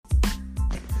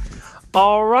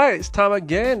All right, it's time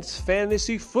again. It's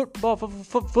fantasy football.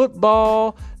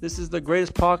 Football. This is the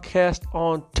greatest podcast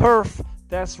on turf.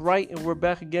 That's right, and we're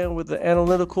back again with the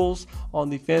analyticals on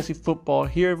the fantasy football.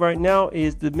 Here right now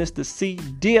is the Mr. C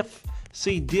Diff.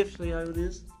 C Diff, say how it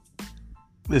is.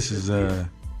 This is the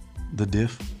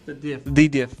Diff. The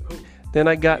Diff. Then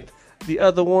I got the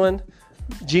other one,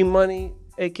 G Money,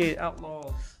 aka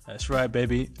Outlaws. That's right,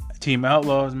 baby. Team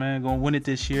Outlaws, man, gonna win it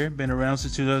this year. Been around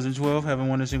since 2012, haven't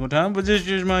won a single time, but this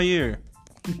year's my year.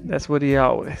 That's what he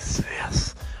always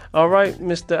says. All right,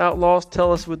 Mr. Outlaws,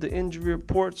 tell us with the injury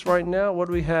reports right now. What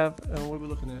do we have and what are we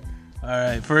looking at? All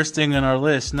right, first thing on our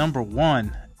list, number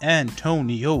 1,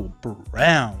 Antonio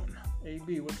Brown.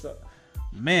 AB, what's up?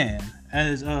 Man,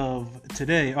 as of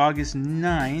today, August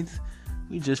 9th,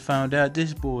 we just found out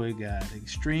this boy got an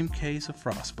extreme case of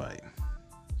frostbite.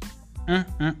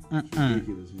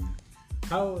 Ridiculous, man.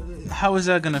 How is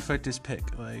that gonna affect his pick?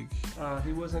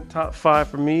 He wasn't top 5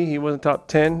 for me. He wasn't top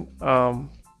 10.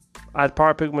 I'd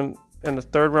probably pick him in the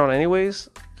third round anyways.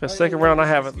 Because second round I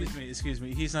haven't. Excuse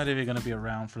me. He's not even gonna be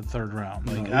around for the third round.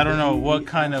 I don't know what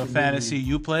kind of fantasy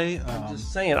you play. I'm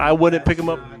just saying, I wouldn't pick him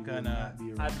up.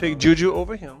 I'd pick Juju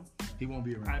over him. He won't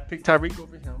be around. I'd pick Tyreek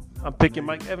over him. I'm picking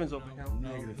Mike Evans over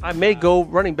him. I may go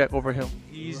running back over him.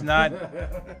 He's not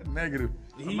Negative.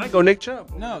 I might go Nick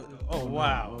Chubb. No. Oh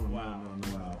wow.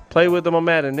 Play with him on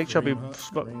Madden. Nick Chubb.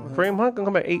 Kareem Hunt can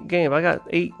come back 8 games. I got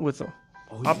 8 with him.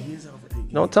 He is out for 8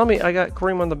 games. Don't tell me I got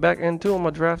Kareem on the back end too on my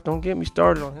draft. Don't get me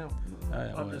started on him.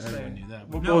 Everyone knew that.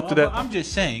 We'll go through that. I'm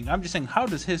just saying. How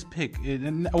does his pick?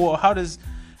 How does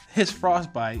his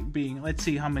frostbite being? Let's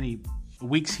see how many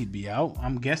weeks he'd be out.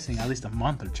 I'm guessing at least a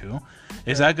month or 2.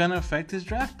 Is that gonna affect his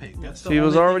draft pick? He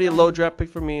was already a low draft pick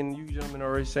for me, and you gentlemen are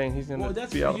already saying he's gonna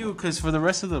that's be for out. you, because for the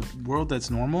rest of the world, that's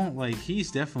normal.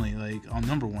 He's definitely on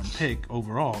number 1 pick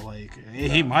overall.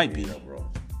 He might be.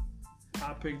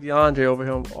 I picked DeAndre over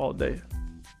him all day.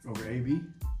 Over AB?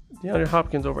 DeAndre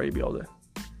Hopkins over AB all day.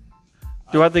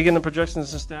 Do I have to get in the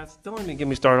projections and stats? Don't even get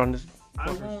me started on this.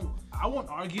 I won't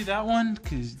argue that one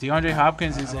because DeAndre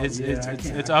Hopkins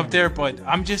it's up there, but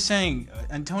I'm just saying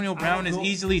Antonio Brown is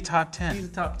easily top 10. He's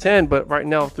top 10, but right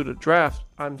now through the draft,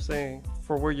 I'm saying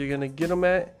for where you're gonna get him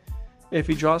at, if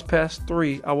he drops past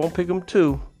 3, I won't pick him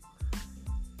 2.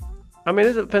 I mean,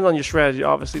 it depends on your strategy,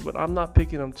 obviously, but I'm not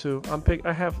picking him 2.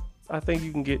 I think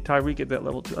you can get Tyreek at that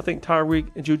level too. I think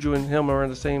Tyreek and Juju and him are in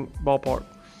the same ballpark.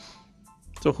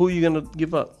 So who are you gonna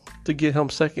give up to get him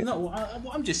second? No,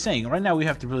 I'm just saying. Right now we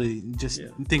have to really just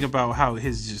think about how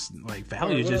his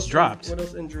value just dropped. What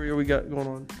else injury are we got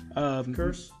going on?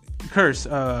 Curse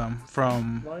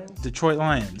from Lions? Detroit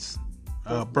Lions.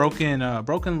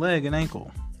 Broken leg and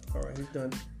ankle. All right, he's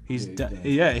done. He's done.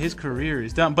 Yeah, his career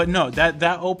is done. But no,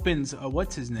 that opens.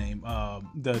 What's his name?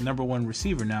 The number 1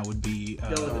 receiver now would be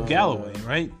Galloway,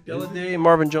 right? Galladay and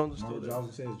Marvin Jones are still there. I was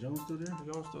gonna say, is Jones still there?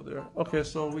 Jones still there. Okay,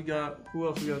 so we got who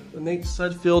else? We got Nate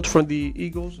Sudfeld from the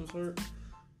Eagles. Is hurt.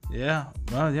 Yeah.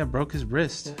 Well, yeah, broke his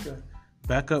wrist. Okay.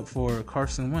 Back up for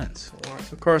Carson Wentz. All right,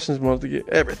 so Carson's wants to get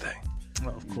everything.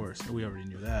 Well, of course, we already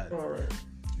knew that. All right.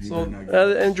 So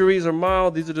the injuries are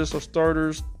mild. These are just our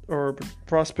starters or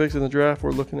prospects in the draft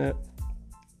we're looking at.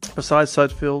 Besides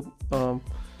Sudfeld,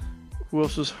 who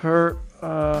else is hurt?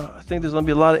 I think there's going to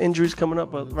be a lot of injuries coming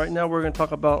up, but right now we're going to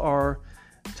talk about our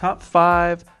top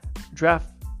 5 draft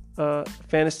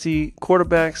fantasy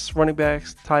quarterbacks, running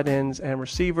backs, tight ends, and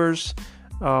receivers.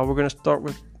 We're going to start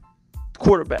with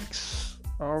quarterbacks.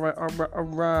 All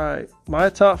right. My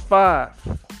top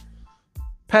 5.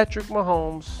 Patrick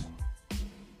Mahomes,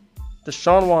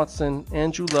 Deshaun Watson,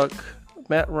 Andrew Luck,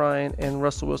 Matt Ryan, and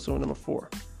Russell Wilson with number 4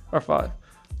 or 5.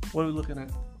 What are we looking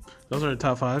at? Those are the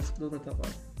top 5. Those are the top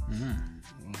 5. Mm-hmm.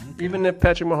 Okay. Even if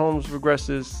Patrick Mahomes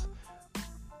regresses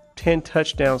 10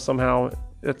 touchdowns somehow,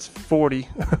 it's 40.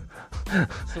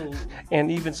 So, and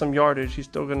even some yardage, he's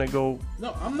still going to go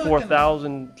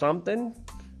 4,000 something.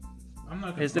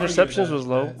 His interceptions was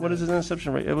low. What is his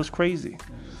interception rate? It was crazy.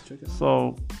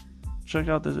 So check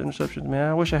out this interceptions, man.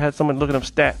 I wish I had someone looking up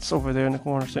stats over there in the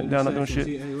corner, sitting down not doing shit.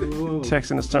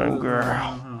 Texting a certain girl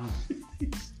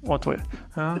on Twitter.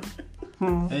 Huh?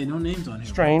 Hey, no names on here.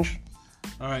 Strange.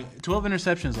 All right, 12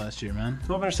 interceptions last year, man.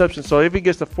 12 interceptions. So if he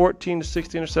gets to 14 to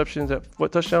 16 interceptions at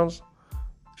what touchdowns?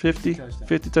 50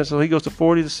 touchdowns. So he goes to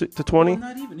 40 to 20. Well,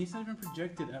 not even. He's not even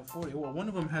projected at 40. Well, one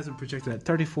of them hasn't projected at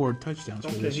 34 touchdowns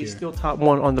for this year. He's still top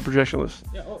 1 on the projection list.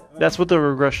 Yeah, that's with the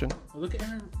regression. Look at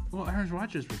Aaron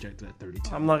Rodgers projected at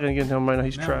 32. I'm not going to get him right now.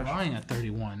 He's trash. Matt Ryan at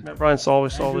 31. Matt Ryan's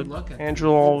always solid. Luck at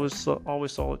Andrew always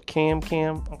solid. Cam.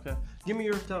 Okay. Give me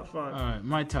your top 5. All right,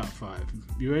 my top 5.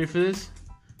 You ready for this?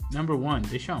 Number 1,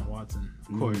 Deshaun Watson.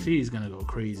 Of course, he's gonna go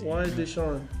crazy. Why is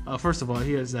Deshaun? First of all,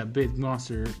 he has that big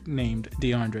monster named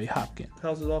DeAndre Hopkins.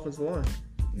 How's his offensive line?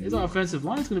 His offensive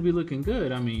line's gonna be looking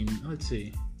good. I mean, let's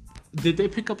see. Did they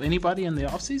pick up anybody in the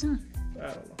offseason? I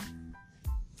don't know.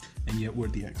 And yet we're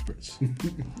the experts.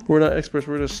 We're not experts.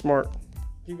 We're just smart.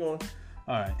 Keep going.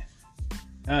 All right.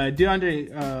 Deshaun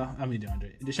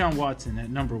Watson at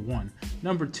number 1.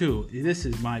 Number 2, this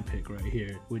is my pick right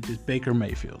here, which is Baker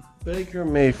Mayfield. Baker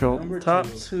Mayfield, Number top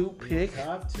 2. 2 pick.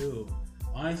 Top 2.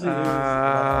 Honestly,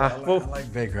 I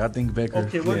like Baker. I think Baker.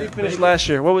 Okay, what did he finish last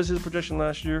year? What was his projection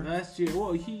last year? last year,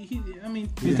 well, he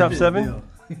He's top 7?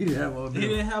 He didn't have all He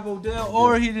didn't have Odell,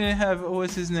 or he didn't have,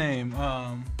 what's his name?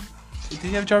 Did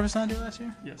he have Jarvis Landry last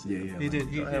year? Yes. Yeah. He did.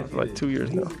 He I have did. for like 2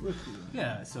 years now.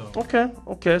 Yeah, so. Okay.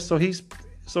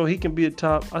 So he can be a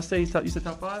top. I say he's top. You said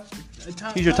top 5?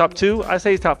 Top, He's your top 2. I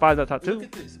say he's top 5, not top 2. Look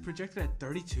at this. Projected at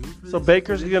 32. So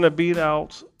Baker's gonna beat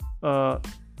out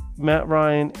Matt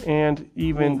Ryan and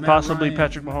even possibly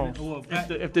Patrick Mahomes.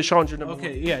 If Deshaun's your number 1.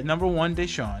 Okay, yeah. Number 1,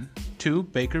 Deshaun. 2,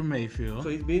 Baker Mayfield. So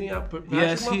he's beating out Patrick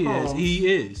Yes, he is. Mahomes. He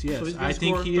is. Yes, So he's I gonna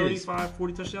think score he is. 35,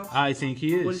 40 touchdowns. I think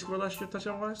he What did he is. score last year,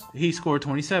 touchdown wise? He scored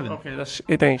 27. Okay,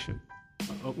 it ain't shoot.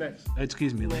 Oh, Next.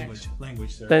 excuse me, Next.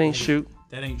 language, sir. That ain't shoot.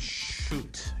 That ain't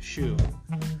shoot.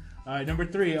 All right, number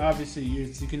 3. Obviously,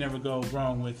 you can never go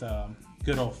wrong with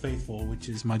good old faithful, which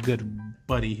is my good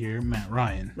buddy here, Matt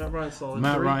Ryan. Matt Ryan's solid.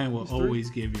 Matt 3? Ryan will He's 3? always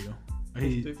give you.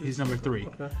 He's number 3.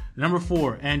 Okay. Number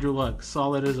 4, Andrew Luck,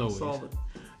 solid as always. Solid.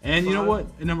 And you know 5. what?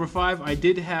 At number 5, I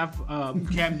did have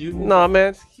Cam Newton. Nah,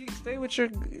 man. Stay with your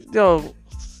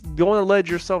go on the ledge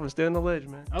yourself and stay on the ledge,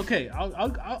 man. Okay,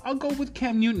 I'll go with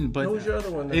Cam Newton, but Who's your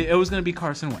other one? Then? it was gonna be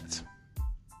Carson Wentz.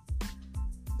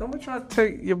 Don't be trying to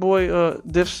take your boy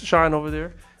Diff's shine over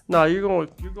there. No, you're going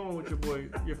with your boy.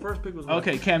 Your first pick was what?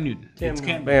 Okay, Cam Newton. Cam It's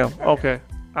Newton. Bam. Okay.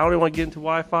 I don't even want to get into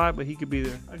Wi-Fi, but he could be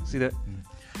there. I can see that.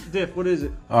 Diff, what is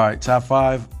it? All right, top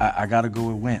 5. I gotta go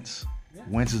with Wentz.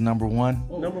 Wentz is number 1.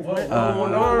 Number 1.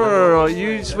 No.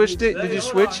 You switched it. Did you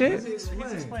switch it?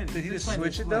 Did he just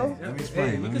switch it though? Let me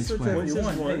explain. Wentz is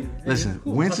 1. Listen, I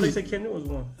Wentz thought you is said Cam Newton was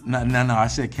 1. no. I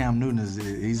said Cam Newton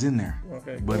he's in there.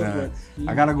 Okay. But Go with Wentz.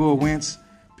 I gotta go with Wentz.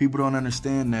 People don't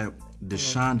understand that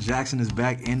Deshaun Jackson is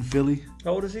back in Philly.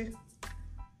 How old is he?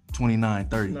 29,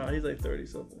 30. Nah, he's like 30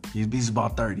 something. He's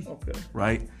about 30. Okay.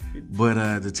 Right? But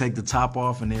to take the top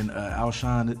off and then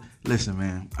outshine it, listen,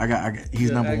 man, I got he's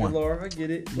Yeah, number Aguilar, 1. I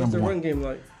get it. What's Number the 1. run game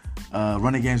like?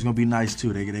 Running game's gonna be nice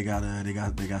too. They got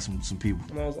some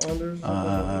people. Miles Anders?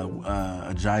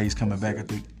 Ajayi's coming back, I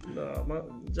think. Nah,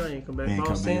 Johnny ain't come back. He ain't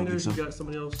Miles come back, Sanders, so. you got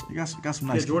somebody else. You got some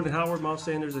Yeah, nice. Jordan Howard, Miles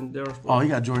Sanders, and Darren Oh, Sproles. you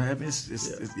got Jordan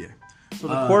Evans. Yeah. So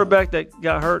the quarterback that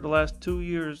got hurt the last 2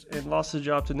 years and lost his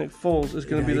job to Nick Foles is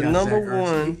going to be the number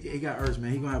 1 He got Ertz,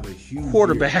 man. He gonna have a huge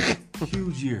quarterback. year.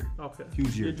 Huge year. Okay.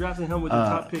 Huge year. You're drafting him with your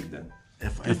top pick then.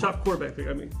 If Your top quarterback pick,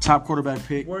 I mean. top quarterback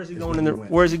pick. Where is he is going gonna in there? be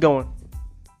Wentz. Where is he going?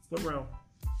 What round?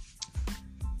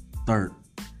 3rd.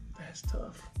 That's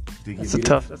tough. Think That's he'll a be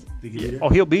tough. there? That's, Think he'll be there? oh,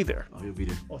 he'll be there. Oh, he'll be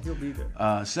there. Oh, he'll be there.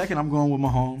 2nd, I'm going with I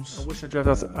Mahomes. wish I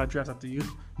draft after you.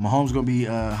 Mahomes gonna be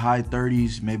high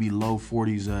 30s, maybe low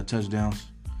 40s touchdowns.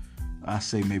 I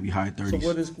say maybe high 30s. So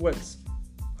what is Wentz?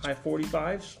 High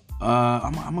 45s?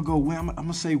 I'm gonna go. I'm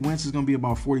gonna say Wentz is gonna be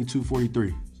about 42,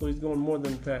 43. So he's going more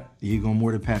than Pat. He's going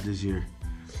more than Pat this year.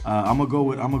 I'm gonna go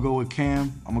with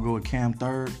Cam. I'm gonna go with Cam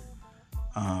 3rd.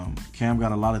 Cam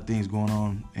got a lot of things going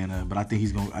on, and but I think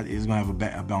he's gonna have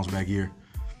a bounce back year.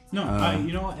 No,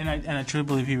 you know what? And I truly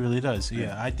believe he really does.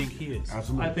 Yeah, I think he is.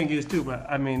 Absolutely. I think he is too, but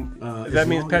I mean as that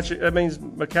means long as- That means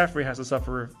McCaffrey has to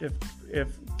suffer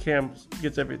if Cam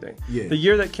gets everything. Yeah. The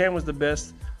year that Cam was the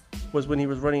best was when he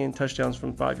was running in touchdowns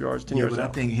from 5 yards, 10 Yeah, yards but out.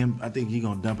 I think he's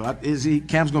gonna dump it.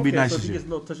 Cam's gonna be nice so this if he year. gets a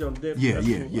little touchdown dip. Yeah, that's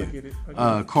yeah, cool. yeah. I get it.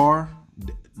 Carr,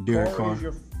 Derek Carr. Is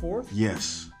your 4th?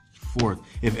 Yes, 4th.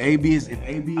 If AB is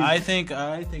I think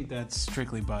that's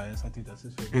strictly biased. I think that's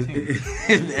his favorite team.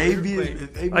 if AB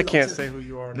is I can't say who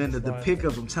you are. Man, the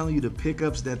pickups. I'm telling you, the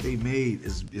pickups that they made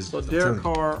is. So I'm Derek telling you.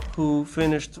 Carr, who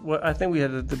finished, what I think we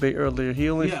had a debate earlier. He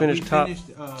only Yeah, finished we top finished,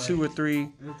 2 or 3,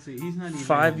 Let's see, he's not even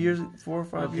 5 years, 4 or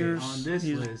 5 okay, years. on this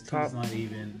he's list. top. He's not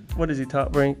even What is he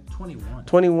top ranked? 21.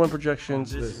 21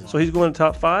 projections. On this So he's going to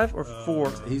top 5 or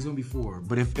 4. He's gonna be 4.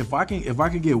 But if I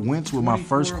can get Wentz with my 24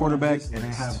 first quarterback on this and then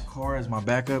list. have Carr as my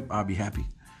backup, I'll be happy.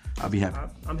 I'm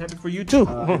happy for you too.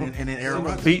 And then Aaron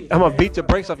Rodgers. I'm gonna beat the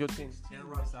brakes off your team. Aaron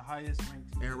Rodgers, the highest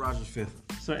ranked team. Aaron Rodgers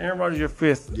 5th. So Aaron Rodgers, your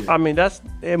 5th. Yeah. I mean,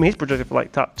 he's projected for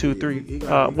like top 2, 3. he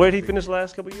got Where did he finish the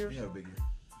last couple of years? Yeah, big year.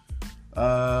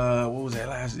 What was that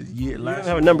last year? You don't Last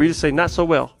have a number. You just say not so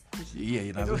well. year. Yeah,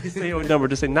 you know. Don't say your number.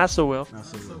 Just say not so well.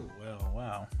 So well,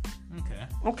 wow. Okay.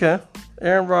 Okay.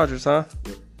 Aaron Rodgers, huh?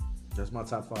 That's my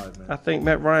top 5, man. I think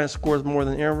Matt Ryan scores more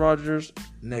than Aaron Rodgers,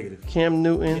 Negative. Cam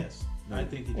Newton, Yes. I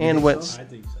think he and did. Wentz. I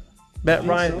think so. Matt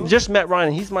Ryan, just Matt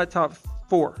Ryan. He's my top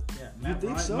 4. Yeah, Matt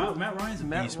think Ryan, so? Matt Ryan's a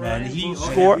Matt beast, man. Ryan He will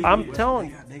score. I'm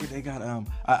telling you. They got all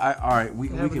right. We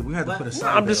had to put a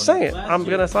side. I'm just bet on saying. I'm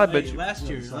gonna side bet you.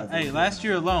 Last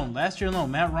year alone,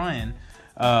 Matt Ryan,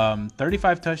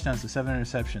 35 touchdowns to 7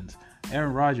 interceptions.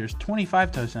 Aaron Rodgers,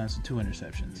 25 touchdowns to 2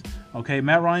 interceptions. Okay,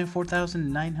 Matt Ryan,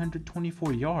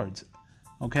 4,924 yards.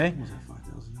 Okay, Was that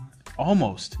 5,000 yards?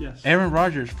 almost. Yes. Aaron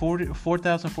Rodgers,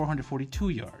 4,442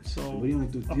 yards. So But he only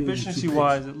threw- he only threw 2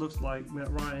 efficiency-wise, it looks like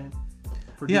Matt Ryan.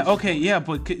 Yeah, okay, yeah,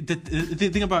 but the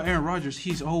thing about Aaron Rodgers,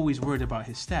 he's always worried about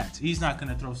his stats. He's not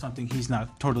going to throw something he's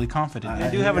not totally confident They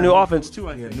in. do have a new offense too.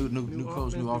 I Yeah, think. new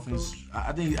coach, new offense.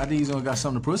 I think he's gonna got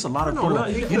something to prove. It's a lot of No, proof. no,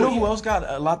 You know who else got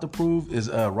a lot to prove is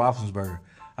Roethlisberger.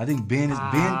 I think Ben is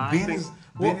top 6.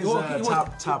 Well,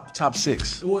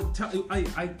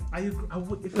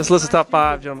 if Let's list the top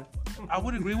 5, gentlemen. I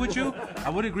would agree with you. I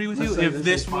would agree with you if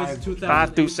this was 2000.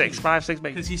 5 through 6, 5, 6,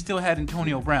 maybe. Because he still had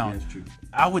Antonio Brown. That's true.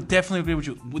 I would definitely agree with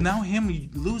you. Now him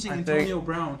losing Antonio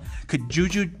Brown, could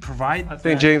Juju provide? I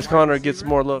think James Conner gets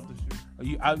more love this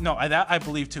year. I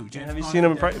believe too. James Have you Conner seen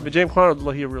him in definitely. practice? But James Conner,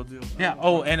 look, he a real deal. Yeah.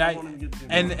 Oh, and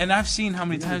I've seen how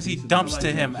many times he dumps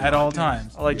to him at all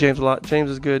times. I like James a lot.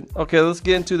 James is good. Okay, let's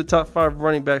get into the top 5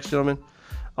 running backs, gentlemen.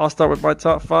 I'll start with my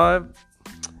top 5.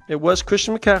 It was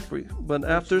Christian McCaffrey, but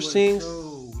after seeing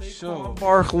Saquon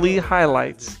Barkley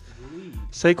highlights,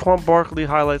 this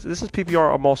is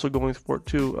PPR. I'm also going for it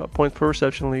too. Points per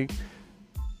reception league.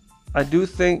 I do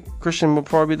think Christian will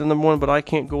probably be the number 1, but I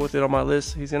can't go with it on my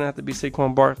list. He's gonna have to be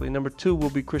Saquon Barkley. Number 2 will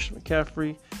be Christian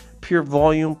McCaffrey. Pure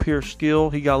volume, pure skill.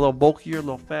 He got a little bulkier, a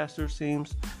little faster. It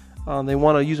seems they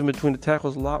want to use him between the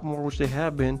tackles a lot more, which they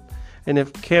have been. And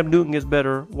if Cam Newton gets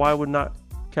better, why would not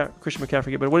Christian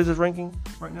McCaffrey get better? What is his ranking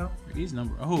right now? He's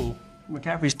number. Oh,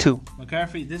 McCaffrey's 2.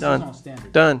 McCaffrey. This Done. is on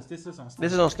standard. Done. This is on standard.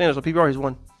 This is on standard, so PPR he's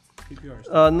 1.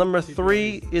 PPR. Number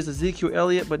 3 is Ezekiel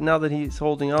Elliott, but now that he's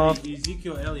holding off,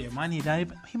 Ezekiel Elliott. He might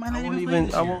not even I play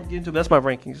this I year. won't get into it. That's my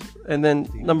rankings. And then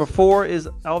number 4 is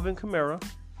Alvin Kamara.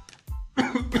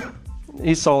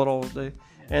 He's solid all day.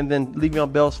 And then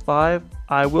Le'Veon Bell's 5.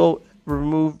 I will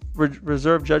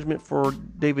reserve judgment for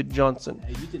David Johnson.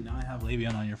 Hey, you did not have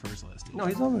Le'Veon on your first list. Did you? No,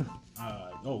 he's on there.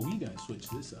 We gotta switch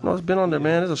this up. No, it's been on there,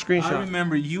 man. It's a I screenshot.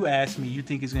 remember you asked me you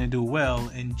think he's gonna do well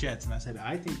in Jets, and I said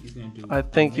I think he's gonna do. I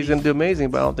think he's going to do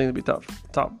amazing, but I don't think he'll be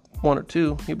top 1 or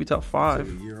 2. He'll be top 5.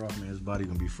 A year off, man. His body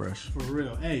gonna be fresh. For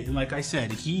real. Hey, and like I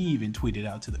said, he even tweeted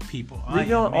out to the people. I am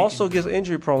Le'Veon making- also gets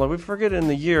injury prone. Like, we forget in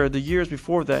the years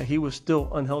before that, he was still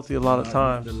unhealthy a lot of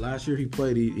times. The last year he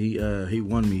played, he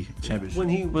won me a championship. When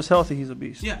he was healthy, he's a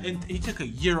beast. Yeah, and he took a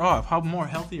year off. How more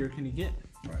healthier can he get?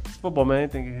 It's football, man.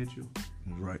 Anything can hit you.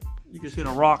 Right. You can hit a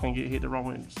rock and get hit the wrong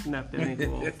way and snap that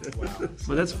ankle off. Wow.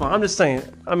 But that's fine. I'm just saying.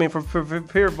 I mean, from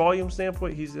pure volume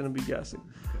standpoint, he's going to be gassing.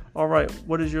 All right.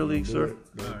 What is your league, sir?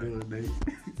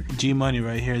 G Money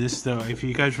right here. This is if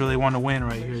you guys really want to win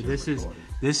right here. This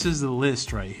is the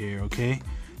list right here. Okay.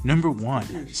 Number 1,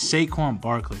 Saquon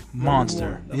Barkley,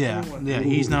 monster. Yeah,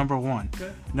 he's number 1.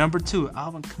 Number 2,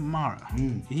 Alvin Kamara.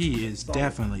 He is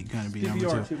definitely gonna be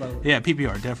number 2. Yeah,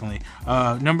 PPR definitely.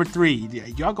 Number 3,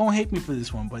 y'all gonna hate me for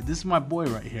this one, but this is my boy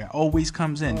right here. Always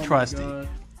comes in, trusty.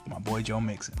 My boy Joe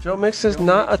Mixon. Joe Mixon's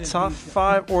not a top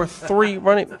 5 or 3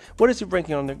 running. What is he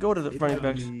ranking on there? Go to the running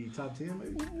backs. Top 10,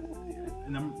 maybe.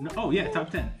 Top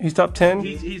 10. He's top 10.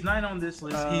 He's 9 on this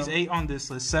list. He's 8 on this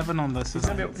list. 7 on this list.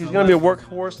 He's gonna be a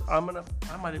workhorse.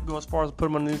 I might go as far as put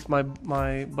him underneath my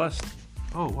bust.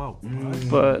 Oh wow.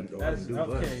 But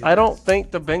Okay. I don't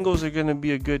think the Bengals are gonna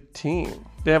be a good team.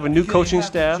 They have a new coaching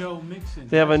staff.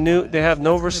 They have They have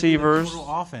no receivers.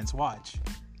 Total offense. Watch.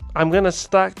 I'm gonna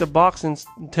stack the box and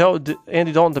tell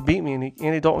Andy Dalton to beat me, and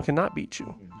Andy Dalton cannot beat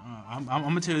you. I'm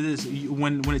gonna tell you this: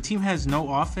 when a team has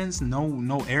no offense,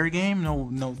 no air game, no.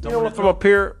 You know what? From a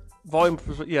pure volume,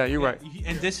 yeah, you're right.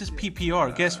 And this is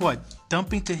PPR. Guess what?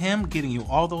 Dumping to him, getting you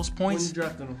all those points.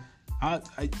 drafting him?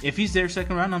 If he's there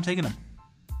second round, I'm taking him.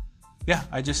 Yeah,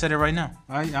 I just said it right now.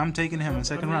 I'm taking him in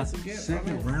second round.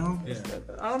 Second round?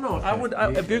 I don't know. I would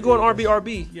if you're going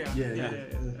RB.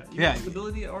 Yeah.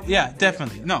 Stability at RB. Yeah,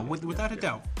 definitely. No, without a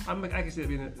doubt. I can see it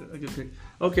being a good pick.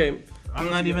 Okay. I'm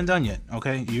not even done yet.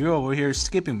 Okay, you're over here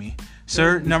skipping me,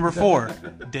 sir. Number 4,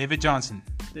 David Johnson.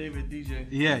 David DJ.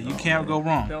 Yeah, you can't go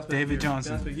wrong. Bounce back David here.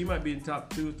 Johnson. Bounce back. He might be in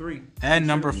top 2 or 3. And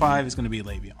number 5 is going to be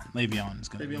Le'Veon. Le'Veon is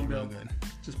going to be Le'Veon real Bell. good.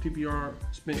 Just PPR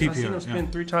spin. PPR, I've seen him spin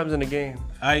yeah. 3 times in a game.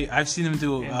 I've seen him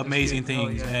do And amazing just get-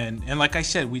 things, oh, yeah. and like I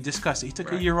said, we discussed it. He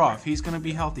took a Right, year off. He's going to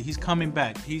be healthy. He's coming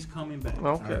back. He's coming back.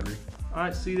 Okay. All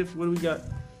right, see what do we got?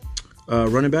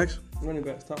 Running backs. Running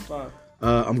backs, top 5.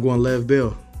 I'm going Lev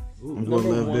Bell. I'm going number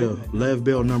Lev one. Bell. Lev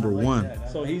Bell number 1.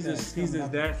 So he's just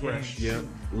that fresh. Yeah.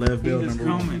 Lev Bell He's just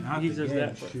number 1. coming. He's just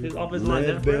that fresh. His offensive line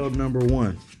that Lev Bell fresh. number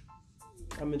 1.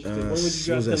 I'm interested. When would you was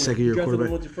draft that him? second year You drafted him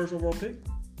quarterback? with your first overall pick?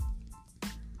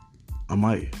 I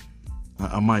might.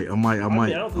 I might. I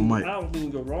don't think you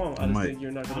go wrong. I just might. think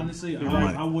you're not gonna. Honestly, be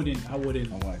right. I wouldn't.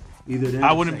 Either that.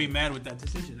 I wouldn't be mad with that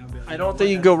decision. I'd be like, I don't think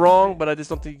you can go wrong, but I just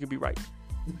don't think you can be right.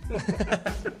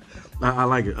 I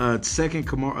like it. Second,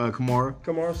 Kamara.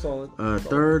 Kamara's solid.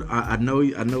 Third, I know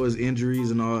his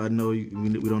injuries and all. I know we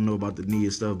don't know about the knee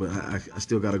and stuff, but I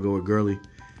still got to go with Gurley.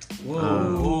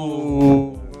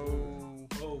 Ooh.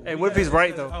 Hey, what if he's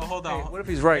right though? Oh, hold on. Hey, what if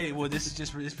he's right? Hey, well, this is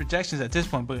just his projections at this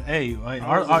point. But hey,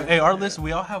 our list,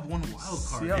 we all have one wild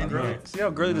See card. how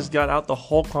Gurley just got out the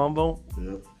whole combo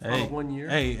Yep. Hey, 1 year?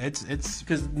 Hey, it's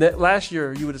Because last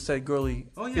year you would have said Gurley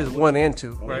is 1 and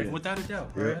 2, right? without a doubt.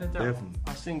 Yeah, Without a doubt. definitely.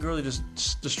 I've seen Gurley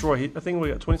just destroy. I think we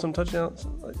got 20-some touchdowns.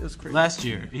 It's crazy. Last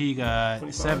year he got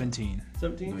 25? 17.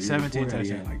 17? 17 Before that,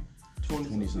 he had touchdowns.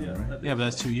 20-something, right? Yeah, but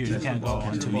that's 2 years. You can't go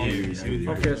on 2 years.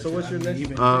 Okay, so what's your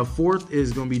next? Fourth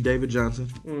is gonna be David Johnson.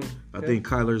 I okay. think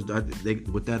Kyler's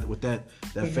with that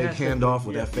fake has to handoff be.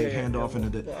 with that Yeah, fake yeah, handoff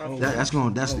yeah.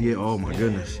 and that's the oh my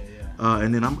goodness.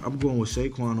 And then I'm going with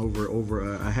Saquon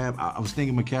over. I was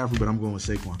thinking McCaffrey, but I'm going with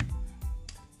Saquon.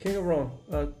 Can't go wrong.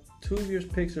 2 of your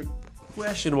picks are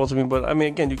questionable to me, but I mean,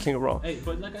 again, you can't go wrong. Hey,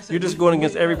 but like I said, You're just going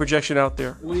against every projection out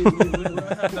there. We don't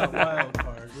have that wild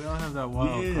card. We don't have that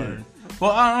wild card.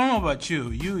 Well, I don't know about you.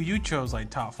 You chose like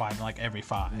top 5 in like every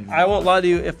 5. I won't lie to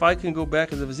you. If I can go back,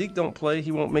 because if Zeke don't play,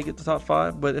 he won't make it to top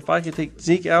 5. But if I can take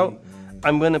Zeke out,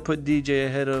 I'm going to put DJ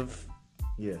ahead of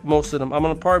most of them. I'm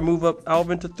going to probably move up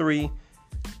Alvin to 3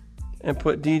 and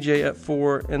put DJ at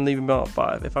 4 and leave him out at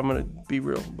 5, if I'm going to be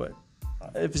real. But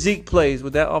if Zeke plays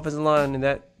with that offensive line and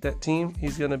that team,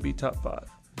 he's going to be top 5,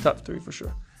 top 3 for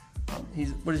sure.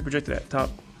 What is he projected at? Top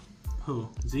Who?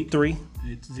 Zeke? 3?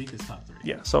 Zeke is top 3.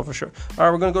 Yeah, so for sure. All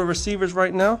right, we're going to go to receivers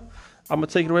right now. I'm going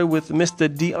to take it away with Mr.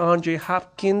 DeAndre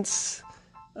Hopkins.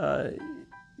 You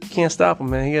can't stop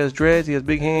him, man. He has dreads. He has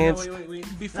big hands. Wait.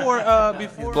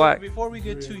 black. Before we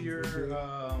get to your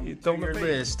your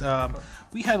list,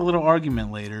 we had a little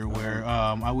argument later where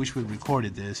I wish we'd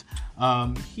recorded this.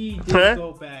 He did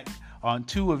go back on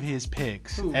 2 of his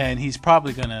picks, and he's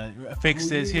probably gonna fix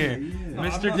this here.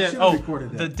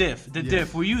 Mr. Diff. The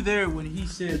Diff. Were you there when he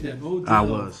said that Odell? I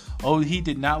was. Oh, he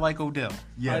did not like Odell.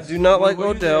 Yes. I do not like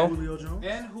Odell. And Julio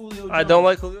Jones. I don't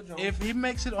like Julio Jones. If he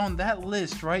makes it on that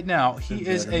list right now, he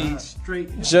is a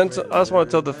straight. Gentle, I just want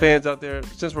to tell the fans out there,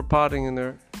 since we're potting and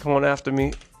they're coming after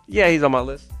me, yeah, he's on my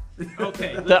list.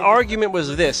 Okay. The argument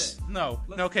was this. No.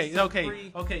 Okay.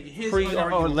 His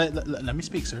Pre-argument. let me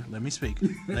speak, sir. Let me speak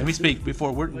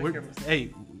before we're hey.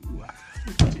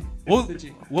 We'll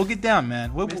get down,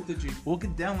 man. We'll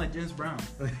get down like James Brown.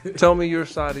 Tell me your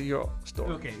side of your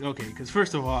story. Okay. Because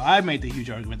first of all, I made the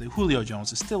huge argument that Julio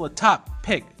Jones is still a top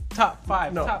pick, top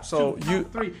 5, No, top so 2, you-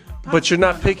 top 3. But you're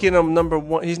not picking him number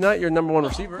 1. He's not your number 1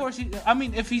 receiver. Of course, I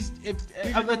mean, if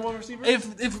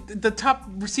the top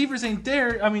receivers ain't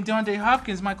there, I mean, DeAndre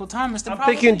Hopkins, Michael Thomas, I'm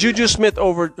picking Juju Smith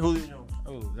over Julio Jones.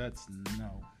 Oh, that's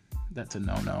a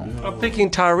no. I'm picking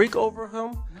Tyreek over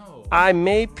him. No. I'm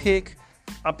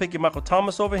picking Michael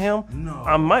Thomas over him. No.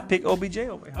 I might pick OBJ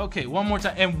over him. Okay, one more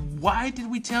time. And why did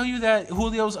we tell you that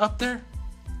Julio's up there?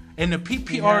 In the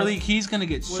PPR league, he's gonna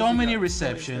get so many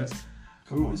receptions.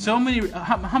 So many.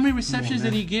 How many receptions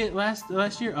did he get last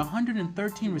year?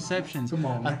 113 receptions.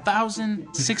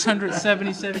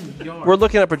 1,677 yards. We're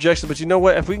looking at projections, but you know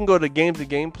what? If we can go to game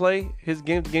play, his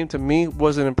game to game to me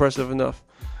wasn't impressive enough.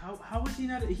 How was he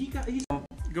not? He's.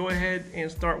 Go ahead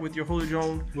and start with your Julio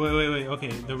Jones. Wait. Okay,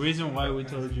 the reason why we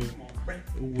told you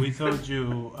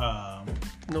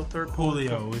No third.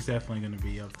 Julio is definitely going to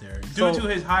be up there So, due to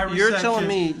his high receptions. you're telling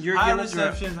me you're high gonna draft-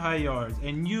 receptions, high yards,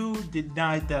 and you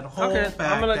denied that whole Okay, fact.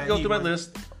 I'm gonna that go he through my was-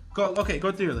 list. Go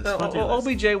through your list. Go through your list.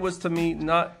 OBJ was to me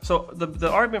not so. The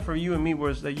argument for you and me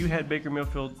was that you had Baker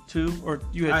Mayfield 2, or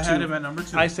you had I 2. had him at number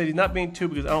 2. I said he's not being 2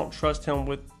 because I don't trust him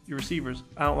with your receivers.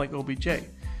 I don't like OBJ.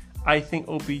 I think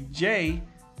OBJ.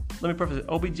 Let me preface it.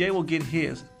 OBJ will get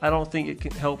his. I don't think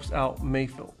it helps out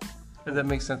Mayfield. If that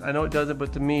makes sense. I know it doesn't,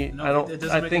 but to me, No, I don't. it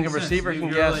doesn't I make think a any sense. receiver can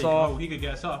You're gas like, off. Oh, he could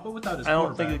gas off, but without his I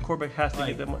don't think the quarterback, quarterback has to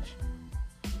Like, get that much.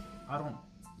 I don't.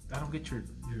 I don't get your.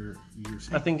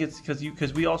 I think it's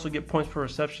because we also get points per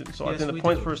reception. So I Yes, think the we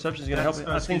points do. per reception is going to help.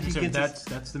 I think he gets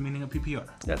that's the meaning of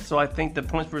PPR. so I think the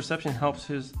points per reception helps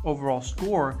his overall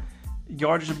score.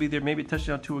 Yardage will be there, maybe a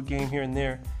touchdown to a game here and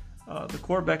there. The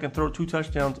quarterback can throw 2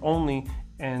 touchdowns only,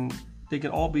 and they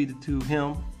can all be to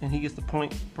him, and he gets the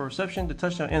point per reception, the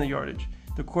touchdown, and the yardage.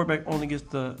 The quarterback only gets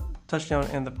the touchdown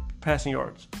and the passing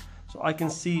yards. So I can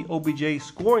see OBJ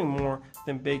scoring more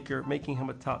than Baker, making him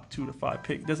a top 2 to 5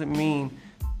 pick. Doesn't mean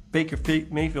Baker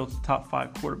Mayfield's a top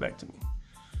 5 quarterback to me.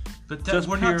 But Just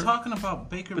we're pure- not talking about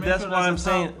Baker but Mayfield. that's why as a I'm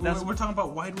saying- top- that's- we're talking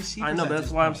about wide receivers. I know, at but that's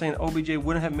this why I'm point. saying OBJ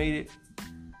wouldn't have made it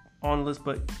on the list,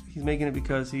 but he's making it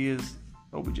because he is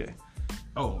OBJ.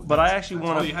 Oh, But I that's- actually that's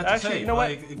want all to. you had to Actually, say. you know what?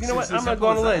 Like, You know what? it's I'm as gonna go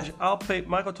on the simple as ledge. I'll play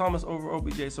Michael Thomas over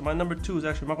OBJ. So my number 2 is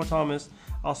actually Michael Thomas.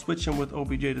 I'll switch him with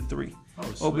OBJ to 3.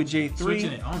 Oh, OBJ 3.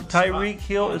 switching it on the Tyreek spot.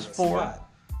 Hill On is the 4. spot.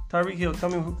 Tyreek Hill. Tell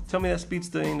me that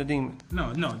speedster ain't the demon.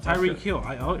 No, Tyreek Hill.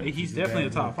 He's definitely a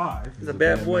top 5. He's a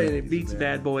bad boy and he beats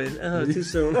bad boys. Too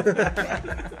soon.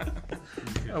 I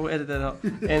will edit that out.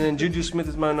 And then Juju Smith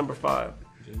is my number 5.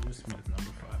 Juju Smith,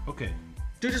 number 5. Okay.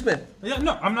 Juju Smith. Yeah,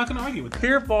 no, I'm not gonna argue with that.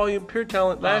 Pure volume, pure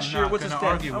talent. Last I'm year, not what's his gonna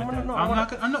stats? argue with that. I I'm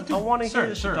want to sir, hear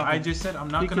this sir. shit. I just said I'm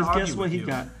not Because gonna argue guess what with he you.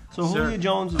 got? So Sir. Julio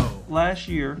Jones last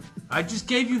year, I just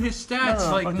gave you his stats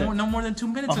No, like fuck that. no more than 2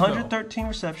 minutes ago. 113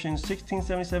 receptions,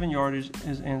 1677 yardage,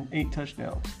 and 8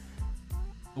 touchdowns.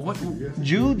 What?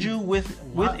 Juju with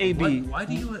AB. Why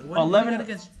do you? What 11,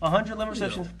 against? 111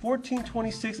 receptions,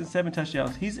 1426 and 7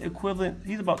 touchdowns. He's equivalent.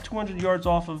 He's about 200 yards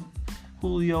off of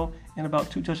Julio and about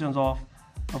 2 touchdowns off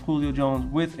of Julio Jones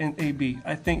with an AB.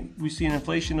 I think we see an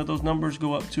inflation of those numbers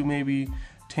go up to maybe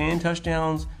 10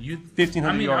 touchdowns, 1,500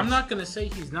 I mean, yards. I'm not gonna say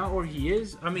he's not where he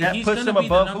is. I mean, That he's puts gonna him be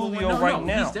above the number Julio one. right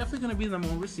now. He's definitely gonna be the number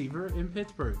 1 receiver in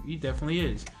Pittsburgh. He definitely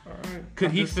is. All right. Could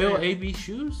I'm he just fill saying. AB's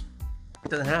shoes? He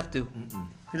doesn't have to.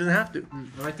 He doesn't have to.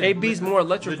 Right there. AB's more The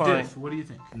electrifying. diff, what do you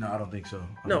think? No, I don't think so.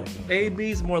 No,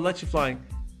 AB's more electrifying.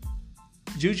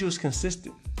 Juju is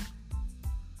consistent.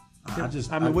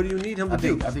 I mean, what do you need him to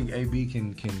do? I think AB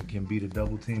can beat a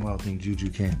double team. I don't think Juju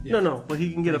can. No, but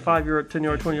he can get a 5-yard,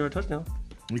 10-yard, 20-yard touchdown.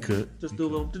 We could. Just do a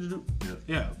little. Do.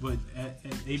 Yeah, but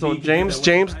AB So can do James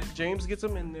that with- James gets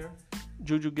him in there.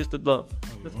 Juju gets the love.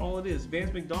 That's all it is.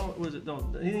 Vance McDonald was it? No,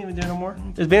 he ain't even there no more.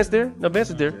 Is Vance there? No, Vance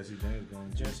is there.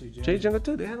 Jesse James. Jay Jenner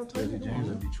too. They had him too. James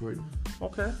in Detroit.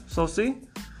 Okay, so see,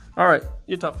 all right,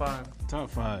 your top 5. Top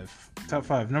five.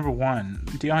 Number 1,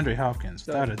 DeAndre Hopkins.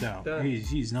 Without a doubt, Done.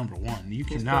 he's number 1. You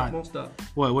Won't cannot. stop.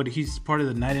 What? He's part of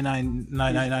the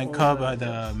 99 Cub by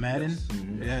the Madden.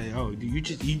 Yes. Yeah. Oh,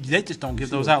 they just don't give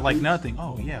those out like nothing.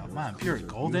 Oh yeah, man, pure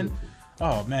golden.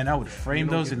 Oh man, I would frame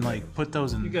those and like put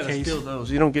those in You gotta case. steal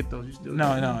those. You don't get those. You steal.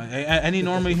 No. Any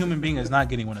normal human being is not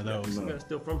getting one of those. You gotta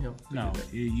steal from him. No,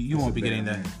 you won't be getting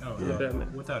that. Oh, Yeah.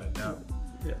 Batman. without a doubt.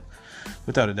 Yeah.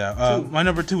 Without a doubt. My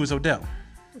number 2 is Odell.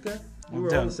 Okay. We were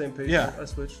Odell. on the same page. Yeah. I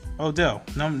switched. Odell,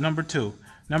 number 2.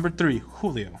 Number 3,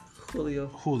 Julio. Julio.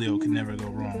 Julio can never go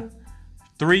wrong.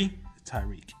 3,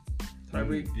 Tyreek.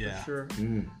 Tyreek. Yeah. For sure.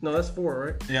 No, that's 4,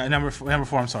 right? Yeah, number 4.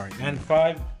 I'm sorry. And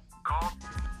 5.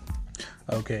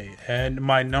 Okay, and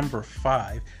my number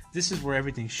 5. This is where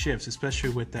everything shifts, especially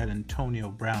with that Antonio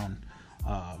Brown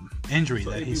injury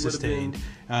that AB he would've sustained.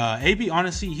 AB,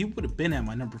 honestly, he would have been at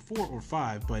my number 4 or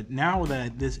 5, but now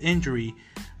that this injury,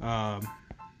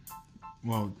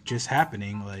 just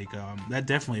happening, that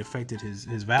definitely affected his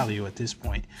value at this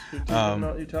point.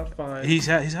 Your top 5. He's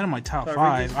had him in my top Tyreek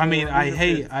 5. is I mean, four. I Who's your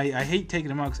hate fifth? I hate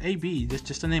taking him out because AB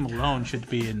just the name alone should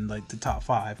be in like the top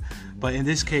 5. But in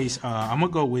this case, I'm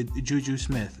gonna go with Juju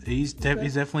Smith. He's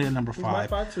definitely a number 5. my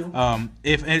 5 too.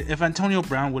 If Antonio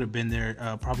Brown would have been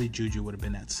there, probably Juju would have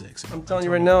been at 6. I'm telling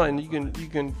you right now, and you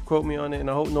can quote me on it, and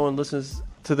I hope no one listens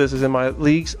to this is in my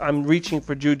leagues. I'm reaching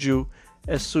for Juju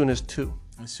as soon as 2.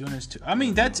 As soon as 2.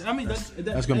 That's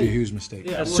That's gonna be a huge mistake.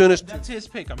 Yeah, As soon as that's his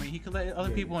pick. I mean, he could let other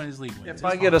people in his league win. If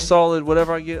I get a solid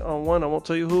whatever I get on 1, I won't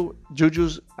tell you who.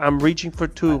 Juju's. I'm reaching for I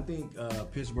 2. think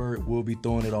Pittsburgh will be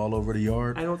throwing it all over the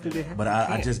yard. I don't think they have. But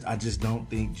I just don't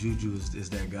think Juju is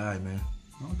that guy, man.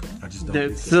 Okay. I just don't The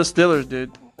think so. Steelers did,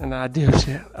 and I did.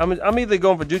 Shit. I'm either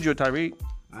going for Juju or Tyreek.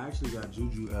 I actually got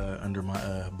Juju under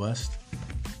my bust.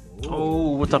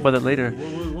 Oh, we'll talk about that later.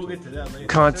 We'll get to that later.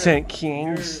 Content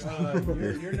Kings.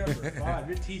 You're number 5.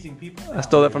 You're teasing people. I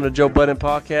stole that from the Joe Budden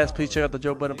podcast. Please check out the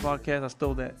Joe Budden podcast. I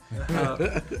stole that.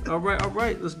 All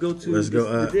right. Let's go to Let's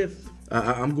go, the diff.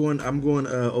 I'm going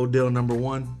Odell number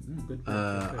 1.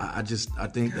 I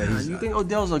think that he's. You think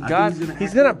Odell's a think god? he's gonna He's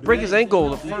act gonna like break that. his ankle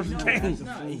the first game.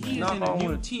 He's Knock in a on new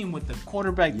wood. team with the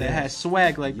quarterback that has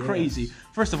swag like Yes. crazy.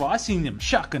 First of all, I seen him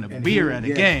shotgun a beer at a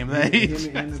game. Like,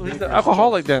 So he's an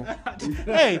alcoholic then.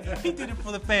 hey, he did it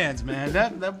for the fans, man.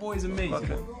 That boy's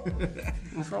amazing.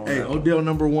 Hey, Odell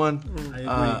number one.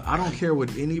 I don't care what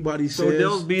anybody So says.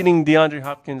 Odell's beating DeAndre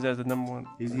Hopkins as the number one.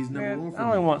 He's number Man, one for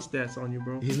I don't me. want stats on you,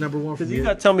 bro. He's number one for Because me. you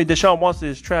got to tell me Deshaun Watson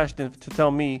is trash to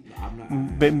tell me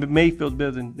I'm not. Mayfield's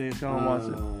better than Deshaun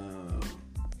Watson.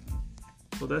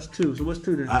 So that's two. So what's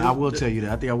two? There's I two. will tell you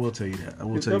that. I think I will tell you that. I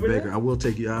will tell you covered Baker. that? I will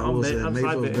take you. I will say I'm side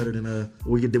Mayfield's betting. better than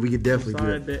we could definitely do Side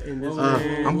it. bet in this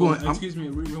I'm going. Excuse me,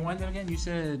 rewind that again. You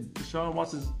said Deshaun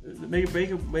Watson's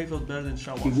Baker Mayfield's better than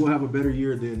Deshaun He Watson. will have a better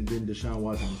year than Deshaun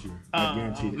Watson this year. I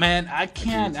guarantee it. man, I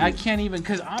can't even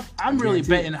because I'm really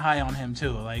betting high on him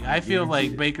too. Like I feel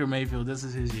like Baker Mayfield, this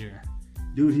is his year.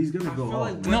 Dude, he's gonna go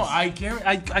off. No, I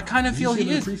kind of feel see he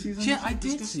him is. in preseason? Yeah, I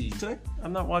did see.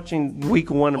 I'm not watching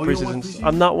week one in Oh, you don't watch preseason. preseason?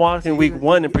 I'm not watching week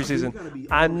one in You gotta preseason. be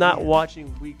I'm all not in.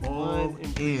 watching week All one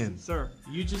in preseason, in. sir.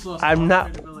 You just lost. I'm all not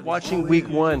credibility. watching Oh, week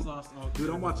you one. just lost all Dude,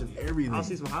 I'm watching everything. I'll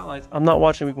see some highlights. I'm not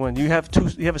watching week one. You have two.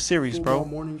 You have a series, Football bro.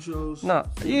 morning shows. Nah,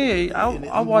 yeah,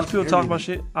 I'll watch people talk about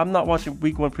shit. I'm not watching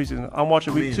week one preseason. I'm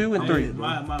watching week 2 and 3.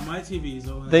 My TV is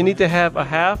over. They need to have a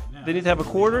half. They need to have a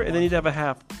quarter, and they need to have a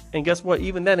half. And guess what?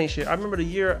 Even that ain't shit. I remember the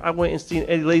year I went and seen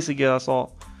Eddie Lacy again. I saw,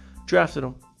 drafted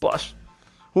him, bust.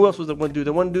 Who else was the one dude?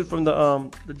 The one dude from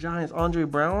the Giants, Andre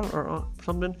Brown or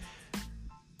something,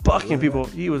 bucking people.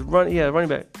 He was running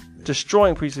back,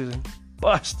 destroying preseason,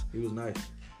 bust. He was nice.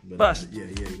 But, Bust. Yeah,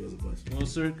 he was a bust. Well,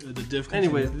 sir, the diff.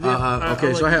 Anyways,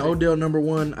 Okay, so I had Odell number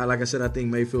one. Like I said, I think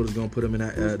Mayfield is gonna put him in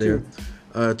that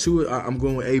there. Two, I'm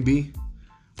going with AB.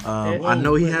 I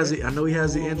know he has it. I know he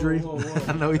has the injury.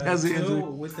 I know he has the injury.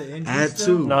 With the injury Add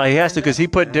still? two. No, he has to because he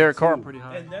put Derek Carr pretty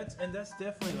high. And that's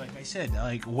definitely like I said.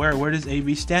 Like where does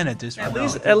AB stand at this point?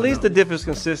 At least the diff is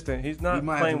consistent. He's We not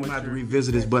might playing have with to you.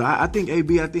 revisit this, but I think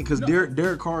AB. I think because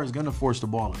Derek Carr is gonna force the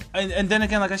ball in. And then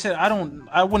again, like I said,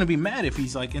 I wouldn't be mad if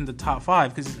he's like in the top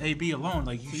 5 because it's AB alone.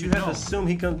 Like you You should have know. to assume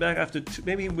he comes back after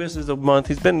maybe he misses a month.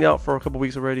 He's been out for a couple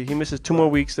weeks already. He misses 2 more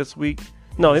weeks this week.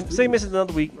 No, say he misses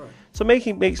another week. So maybe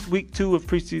he makes week 2 of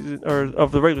preseason or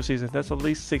of the regular season. That's at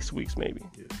least 6 weeks maybe.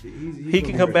 He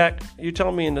can come back. You're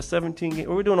telling me in the 17 game?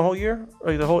 Are we doing the whole year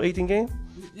or the whole 18 game?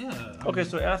 Yeah. Okay,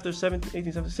 so after 17,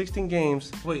 18, 17, 16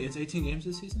 games, Wait, it's 18 games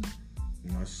this season?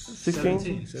 16,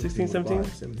 17. 16, 17,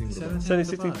 17. 17,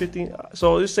 16, 15.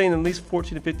 So you're saying at least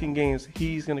 14 to 15 games,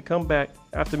 he's going to come back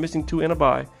after missing 2 and a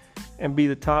bye and be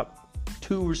the top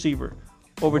 2 receiver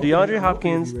over DeAndre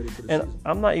Hopkins. And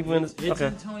I'm not even It's okay.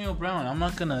 Antonio Brown. I'm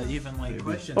not gonna even like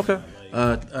question. Okay.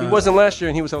 that. Like, He wasn't last year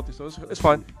and he was healthy, so it's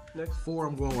fine. 4,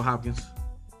 I'm going with Hopkins.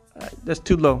 That's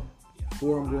too low.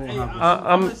 4, I'm going with Hey, Hopkins.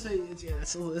 I'm gonna say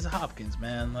it's Hopkins,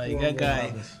 man. Like that guy.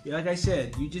 Hopkins. Yeah, like I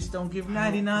said, you just don't give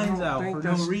 99s out for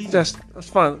no reason. That's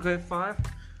fine. Okay, 5.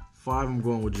 5, I'm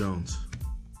going with Jones.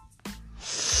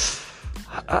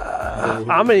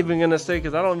 I'm not even gonna say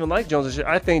because I don't even like Jones this year.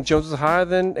 I think Jones is higher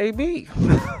than AB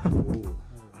Ooh,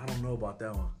 I don't know about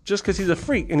that one. just because he's a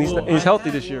freak and he's Well, he's I healthy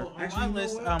had- this year.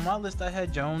 well, on my list, I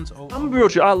had Jones. I'm gonna be real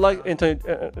with you. I like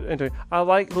Antonio. I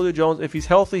like Julio Jones. If he's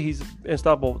healthy, he's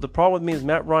unstoppable. The problem with me is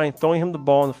Matt Ryan throwing him the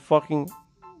ball in the fucking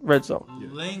red zone.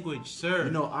 Language, sir.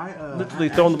 You know, I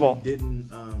Literally I throwing the actually ball.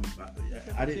 Didn't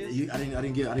I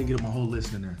didn't get my whole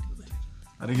list in there.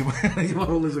 I didn't get my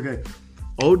whole list. Okay,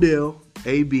 Odell,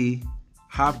 AB,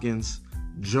 Hopkins,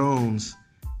 Jones,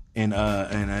 and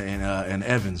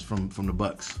Evans from the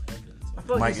Bucks. I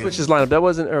feel like Mike he switched his lineup. That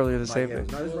wasn't earlier the same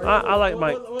Evans. thing. No, that's right. I like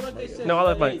Mike. No, I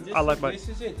like Mike. I like Mike. This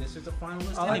is it. This is the final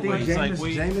list. I think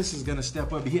Jameis is gonna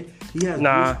step up. He has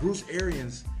Nah. Bruce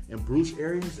Arians, and Bruce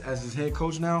Arians as his head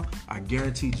coach now. I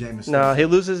guarantee Jameis. Nah, he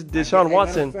loses Deshaun Hey,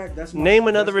 Watson. matter of fact, that's my- Name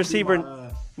another that's gonna be receiver.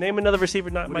 my, Name another receiver,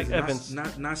 not what Mike is it? Evans.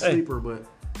 Not Hey. sleeper, but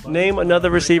Name another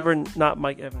receiver, not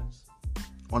Mike Evans.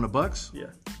 on the Bucks, Yeah,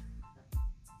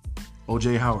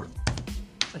 OJ Howard.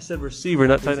 I said receiver,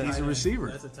 not tight He's end. a receiver.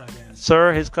 That's a tight end.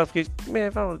 Sir, his classification. Man,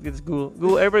 if I don't get this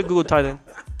Google, everybody Google tight end.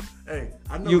 Hey,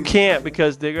 I know You he's- can't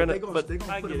because they're gonna. They gonna- But they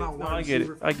gonna I put get him it. out No, wide I get it.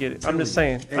 receiver. I get it. Tell I'm just me.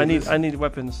 saying. Hey, I listen. need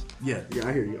weapons. Yeah,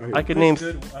 I hear you. I could name.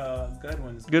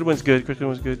 Goodwin's. Goodwin's good. Chris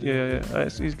Goodwin's good. Yeah.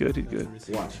 He's good. He's good.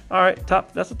 Watch. All right,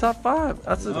 top. That's the top 5.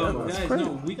 That's Guys, crazy.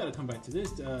 no, we gotta come back to this.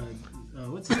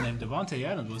 What's his name? Devontae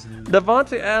Adams wasn't in.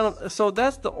 Devontae Adams. So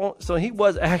that's so he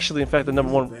was actually, in fact, the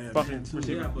number 1 fucking Yeah,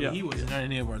 receiver. but Yeah. he wasn't in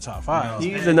any of our top 5.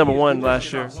 He's the number 1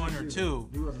 last year. 1 or 2.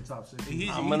 He wasn't top 6.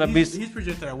 I'm gonna be- He's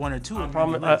projected at 1 or 2.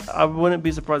 I wouldn't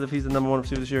be surprised if he's the number 1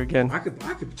 receiver this year again. I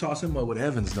could toss him up with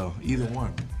Evans though. Either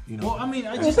one. Well, I mean,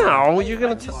 I just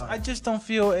I just don't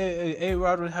feel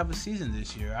A-Rod would have a season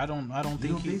this year. I don't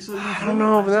think he. I don't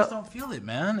know. I just don't feel it,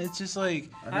 man. It's just like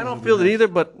I don't feel it either.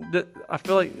 But I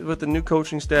feel like with the new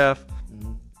coaching staff.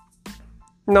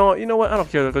 No, you know what? I don't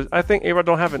care because I think A-Rod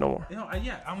don't have it no more.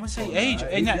 Yeah, I'm gonna say age.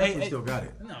 He definitely still got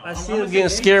it. No, I see him getting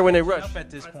scared when they rush. I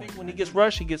think when he gets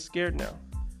rushed, he gets scared now.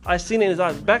 I seen it in his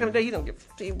eyes. Back in the day,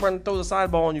 he run throws a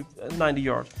side ball on you 90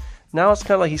 yards. Now it's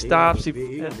kind of like he stops. He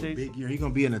big year. He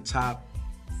gonna be in the top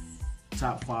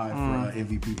 5 for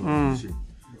MVP. Shit.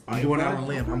 I'm going out on a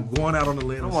limb. I'm going out on the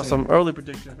limb. I want some early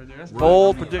predictions right there. That's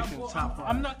bold predictions.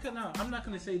 I'm not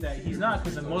gonna say that he's not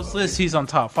because in most lists he's on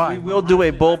top 5. We will do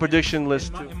a bold prediction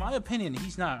list too. In my opinion,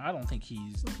 he's not. I don't think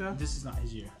he's. Okay. This is not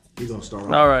his year. He's gonna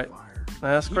start. All right.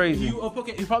 That's crazy.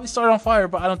 He probably started on fire,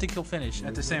 but I don't think he'll finish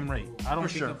at the same rate. I don't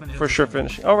think he'll finish. For sure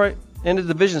finishing. All right. And the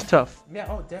division's tough. Yeah,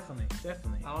 definitely.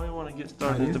 I don't even want to get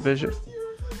started in this division.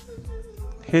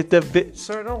 Hit the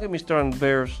sir, don't get me started on the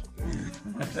Bears.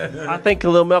 I think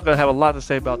Khalil Mack gonna have a lot to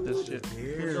say about this shit.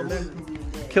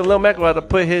 Khalil Mack will have to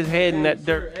put his head in that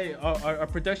dirt. Hey, our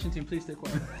production team, please stay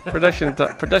quiet.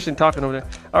 Production talking over there.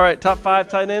 All right, top 5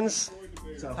 tight ends.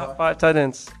 Top 5 tight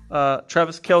ends.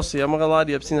 Travis Kelce. I'm not gonna lie to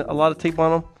you. I've seen a lot of tape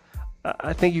on him.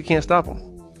 I think you can't stop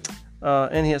him.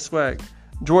 And he has swag.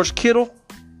 George Kittle.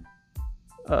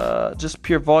 Just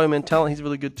pure volume and talent. He's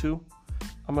really good too.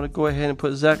 I'm gonna go ahead and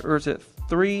put Zach Ertz at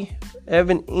 3.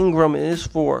 Evan Ingram is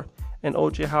 4, and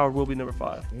OJ Howard will be number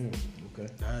 5. Okay.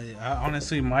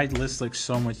 Honestly, my list looks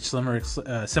so much similar,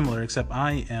 except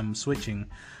I am switching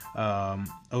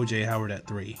OJ Howard at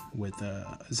 3 with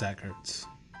Zach Ertz.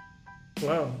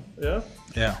 Wow. Yeah.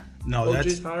 Yeah. No,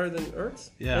 OJ's higher than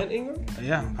Ertz. Yeah. And Ingram.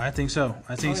 Yeah, I think so.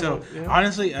 Yeah.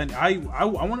 Honestly, and I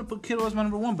want to put Kittle as my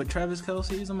number 1, but Travis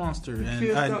Kelce is a monster. And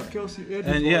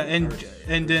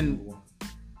then.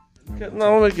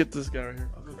 No, let me get this guy right here.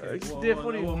 Diff,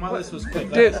 what do you? My list was quick.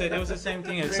 Like I said, it was the same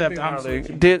thing except I'm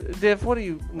switching. Diff, what do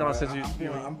you nonsense?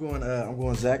 I'm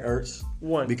going Zach Ertz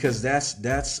 1 because that's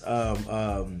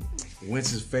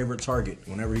Wentz's favorite target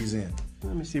whenever he's in.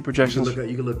 Let me see projections.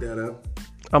 You can look that up.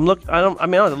 I don't have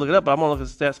to look it up, but I'm gonna look at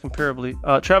the stats comparably.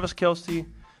 Travis Kelce,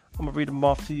 I'm gonna read them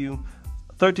off to you.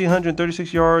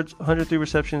 1,336 yards, 103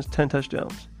 receptions, 10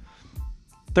 touchdowns.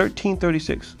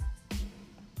 1,336.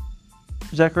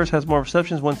 Zach Ertz has more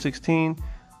receptions, 116,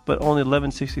 but only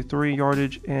 1,163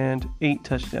 yardage and 8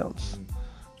 touchdowns.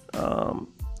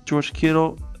 George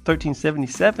Kittle,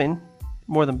 1,377,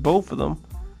 more than both of them,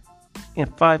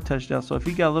 and 5 touchdowns. So if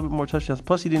he got a little bit more touchdowns,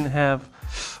 plus he didn't have,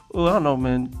 I don't know,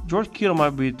 man. George Kittle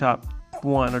might be top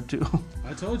 1 or 2.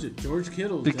 I told you, George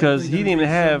Kittle. Because he didn't even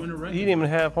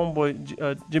have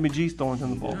homeboy Jimmy G throwing in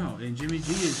the ball. No, and Jimmy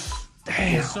G is.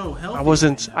 Damn. So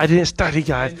healthy. I didn't study,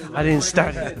 guys. I didn't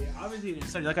study. Obviously, you didn't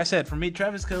study. Like I said, for me,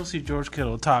 Travis Kelce, George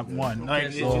Kittle, top 1.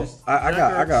 Like, so I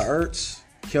got Ertz,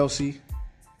 Kelce,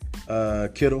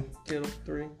 Kittle,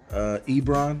 3.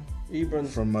 Ebron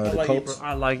from the Colts.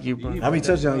 I like Ebron. How many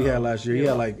touchdowns he had last year? He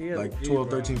had like 12,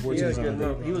 13, 14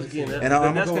 something. He was getting that.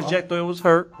 And that's because Jack Doyle was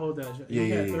hurt. Hold that. He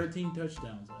had 13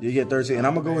 touchdowns. You get 13. And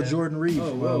I'm going to go with Jordan Reed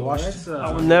from Washington.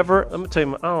 I will never, let me tell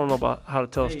you, I don't know about how to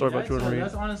tell a story about Jordan Reed.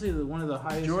 That's honestly one of the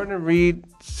highest. Jordan Reed,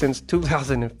 since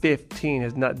 2015,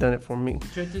 has not done it for me.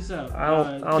 Check this out.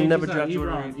 I'll never draft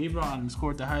Jordan Reed. Ebron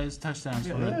scored the highest touchdowns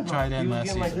for the tight end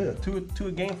last season. He was getting like two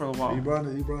a game for a while.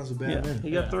 Ebron's a bad man.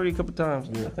 He got 30 a couple times,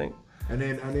 I think. And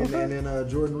then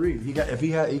Jordan Reed. He got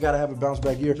to have a bounce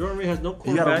back year. Jordan Reed has no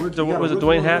quarterback. What was it,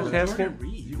 Dwayne Haskins?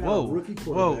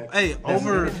 Whoa! Hey,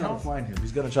 over.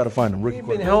 He's gonna try to find him. Rookie He's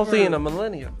been healthy in a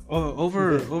millennium.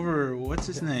 Over. What's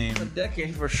his name? A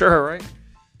decade for sure, right?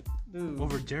 Dude.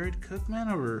 Over Jared Cook,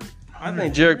 man. I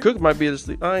think Jared Cook might be the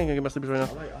sleep. I ain't gonna get my sleepers right now.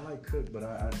 I like Cook, but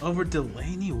over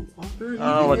Delaney Walker.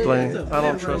 I don't like Delaney. I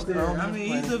don't trust him. I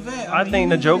mean, he's a vet. I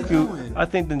think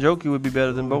Njoku would be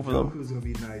better than both of them. Njoku's gonna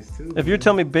be nice too. If you're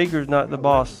telling me Baker's not the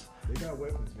boss, they got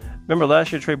weapons, man. Remember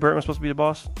last year Trey Burton was supposed to be the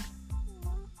boss.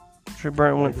 Trey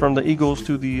Burton went from the Eagles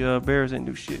to the Bears and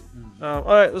do shit. All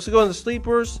right, let's go into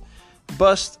sleepers,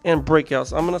 busts, and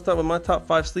breakouts. I'm gonna start with my top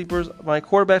 5 sleepers. My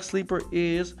quarterback sleeper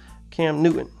is Cam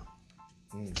Newton.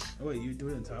 Oh, wait, you do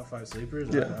it in top 5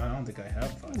 sleepers? Yeah. I don't think I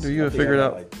have 5. Do you figure it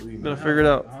out? Gotta figure it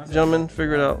out, gentlemen.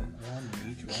 Figure it out.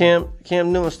 Cam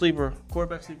Newton sleeper,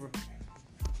 quarterback sleeper.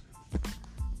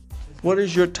 What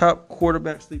is your top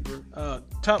quarterback sleeper?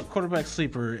 Top quarterback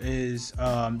sleeper is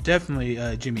definitely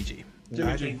Jimmy G.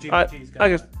 Jimmy G. I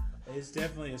guess it's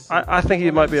definitely. I think he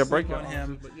might be a breakout on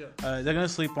him. They're gonna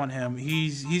sleep on him.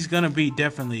 He's gonna be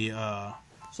definitely.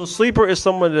 So sleeper is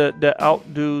someone that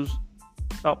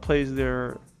outplays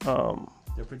their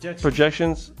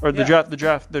projections or the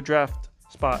draft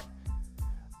spot.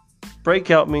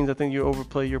 Breakout means I think you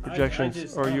overplay your I projections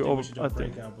just- or I don't you think we over. should do I a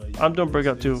think breakout, but I'm doing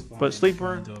breakout it's too, fine. but It's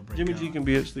sleeper. fine to do a Jimmy breakout. G can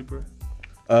be a sleeper.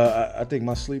 I think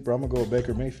my sleeper. I'm gonna go with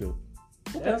Baker Mayfield.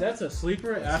 That's a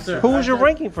sleeper. After Who was your after-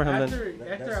 ranking for him then?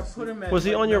 After I put him at Was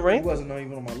he on your He rank? wasn't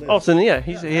even on my list. Oh, so then, yeah,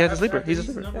 he has a After sleeper. He's a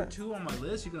sleeper. number Yeah. 2 on my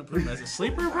list. You're gonna put him as a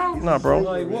sleeper, bro? Nah, bro.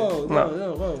 Like, whoa, Nah.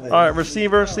 whoa. All right,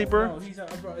 receiver, sleeper. No, he's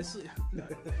bro,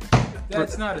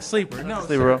 that's not a sleeper. No,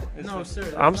 Sleeper, sir. bro. No, sir.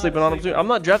 that's I'm not sleeping a on him too. sleeper. I'm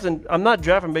not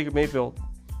drafting Baker Mayfield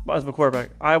as my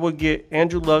quarterback. I would get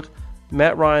Andrew Luck,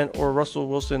 Matt Ryan, or Russell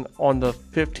Wilson on the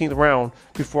 15th round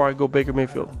before I go Baker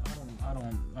Mayfield.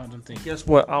 I don't think. Guess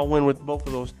what? I'll win with both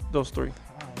of those three.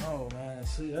 I don't know, man.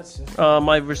 See, that's just.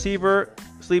 My receiver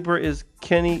sleeper is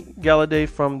Kenny Galladay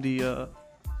from the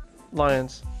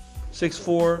Lions,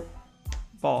 6'4",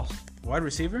 boss. Wide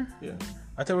receiver? Yeah.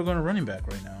 I thought we were going to running back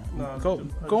right now. No,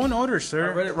 Go in order, I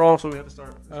sir. read it wrong, so we have to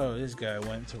start. Oh, this guy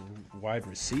went to wide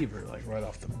receiver like right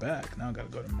off the back. Now I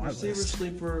got to go to my Receiver list.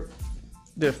 sleeper,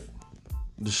 Diff.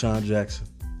 Deshaun Jackson.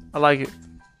 I like it.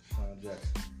 Deshaun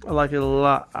Jackson. I like it a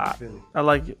lot. Philly. I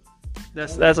like it.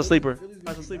 That's a sleeper.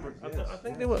 That's a sleeper. I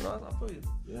think they would. I feel you.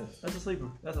 Yes. That's a sleeper.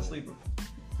 That's a sleeper.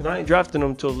 And I ain't drafting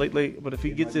him till late. But if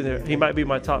he gets in there, he might be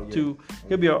my top two.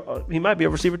 He might be a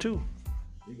receiver too.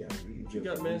 You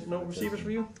got man, no receivers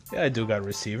for you? Yeah, I do got a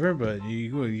receiver, but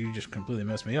you just completely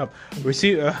messed me up.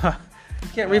 Receiver. You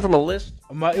can't read from a list.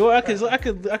 I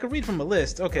could read from a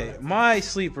list. Okay, my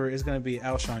sleeper is gonna be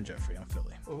Alshon Jeffrey on Philly.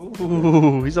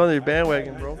 Ooh, he's on your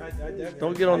bandwagon, bro.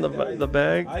 Don't get on the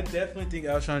bag. I definitely think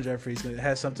Alshon Jeffrey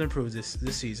has something to prove this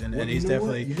season, Well, and he's you know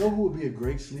what? definitely. You know who would be a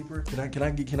great sleeper? Can I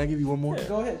give you one more? Yeah.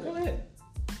 Go ahead.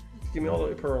 Give me all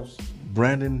the pearls.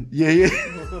 Brandon. Yeah.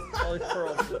 All the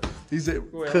pearls. He's at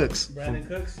ahead. Cooks. Brandon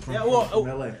Cooks. From Yeah, well, from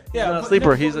LA. yeah, not a but sleeper.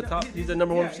 no, He's but a top. he- He's the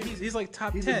number one yeah, receiver. he's like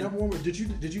top He's the 10. number one.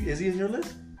 Is he in your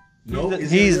list?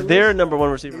 He's their number one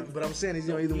receiver. But I'm saying he's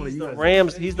on either one of you guys.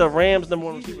 Rams. He's the Rams number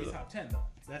one He's receiver. top 10 though.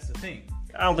 That's the thing.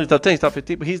 I don't think top 10, he's top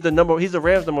 15, but he's the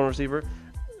Rams number one receiver.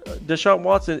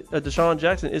 Deshaun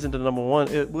Jackson isn't the number one.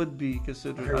 It would be I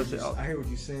considered. hear what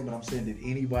you're saying, but I'm saying, did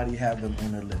anybody have them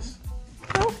on their list?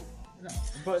 No,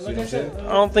 but like I said,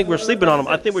 I don't think we're sleeping on him.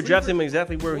 I think we're drafting him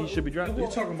exactly where he should be drafted.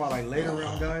 You're talking about like later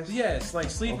round guys? yes, like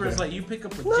sleepers, Okay. like you pick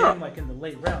up a No. gem like in the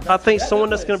late round. I think That's someone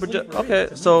what that's going to a project. sleeper Okay, is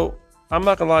to me. so I'm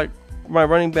not going to like my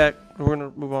running back. We're going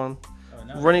to move on. Oh,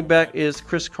 now- Running back is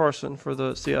Chris Carson for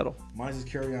the Seattle. Mine's is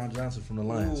Kerryon Johnson from the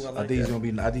Lions. Ooh, I I like think he's that.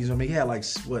 gonna be. He had like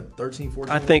what 13,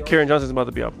 14. I think yards? Karen Johnson's about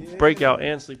to be a breakout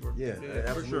and sleeper. Yeah, for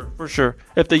absolutely. sure, for sure.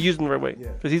 If they use him the right way, Yeah.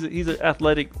 because he's an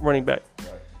athletic running back.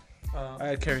 I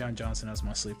had Kerryon Johnson as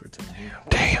my sleeper too.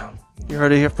 Damn, you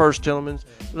heard it here first, gentlemen,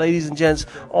 ladies and gents,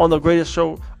 on the greatest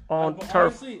show on But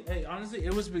turf. honestly,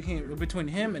 it was between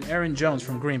him and Aaron Jones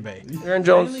from Green Bay. Aaron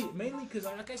Jones. Mainly because,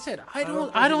 like I said, I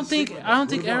don't think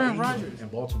Aaron Rodgers. in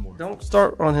Baltimore. Don't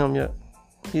start on him yet.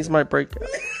 He's my breakout.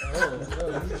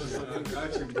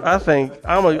 I think in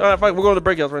fact, we're going to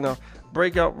breakouts right now.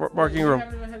 Breakout Mark Ingram.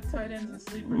 haven't even had tight ends and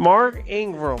sleepers. Mark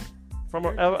Ingram,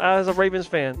 as a Ravens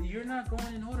fan. You're not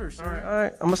going in order, sir. All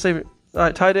right, I'm gonna save it. All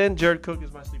right, tight end Jared Cook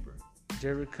is my sleeper.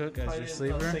 Jared Cook as Tight your end,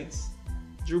 sleeper. Saints.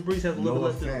 Drew Brees has a little Noah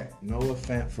left in him. Fant. Noah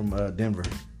Fant from Denver.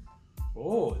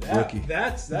 Oh, Rookie.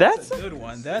 that's That's a good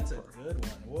one. That's a good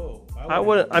one. Whoa. I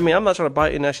wouldn't. I mean, I'm not trying to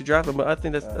bite and actually draft him, but I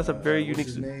think that's a very What's unique.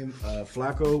 his name?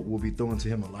 Flacco will be throwing to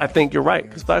him a lot. I think you're right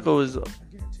because Flacco is a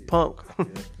guarantee it. punk.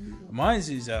 Mine's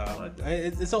is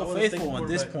it's all wanna faithful think at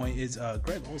this quarterback. point. Is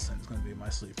Greg Olsen is going to be my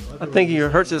sleeper. I think he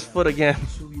hurts his foot again.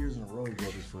 2 years in a row he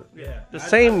broke his foot. Yeah, The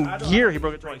same year he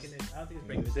broke it twice. I don't think he's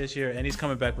breaking it this year, and he's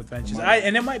coming back with benches.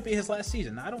 And it might be his last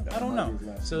season. I don't know.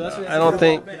 So that's what I don't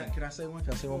think, Can I say one?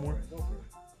 Can I say one more?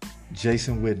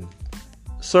 Jason Witten.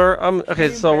 sir. I'm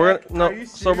okay. So Are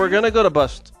we're you gonna go to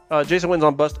bust. Jason Witten's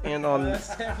on bust and on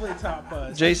That's definitely top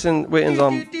buzz. Jason Witten's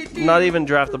on not even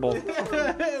draftable.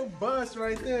 Buzz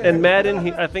right there. And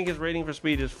Madden, I think his rating for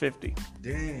speed is 50.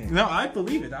 Damn. No, I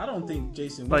believe it. I don't think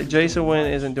Jason. Like Witten's Jason doing Witten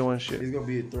much. isn't doing shit. He's gonna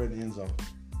be a threat in the end zone.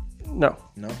 No,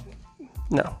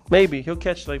 No. maybe he'll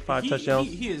catch like 5 touchdowns.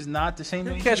 He is not the same.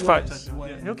 He'll he catch was 5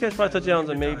 touchdowns. He'll catch 5 touchdowns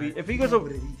and maybe if he gets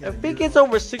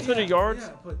over 600 yards. Yeah,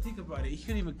 but think about it. He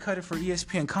couldn't even cut it for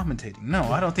ESPN commentating. No,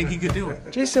 I don't think he could do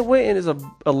it. Jason Witten is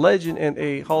a legend and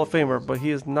a Hall of Famer, but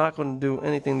he is not going to do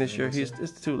anything this year.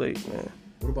 It's too late, man.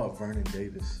 What about Vernon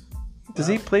Davis? Does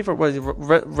he play for what? Is he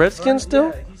Redskins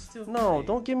still? Yeah, he's still No, playing.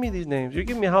 don't give me these names. You're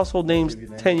giving me household names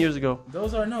 10 years ago.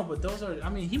 Those are no, but those are. I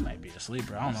mean, he might be a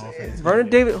sleeper. I don't know if it's Vernon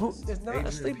Davis, who is not a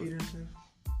Adrian sleeper. Peterson?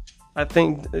 I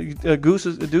think Juice,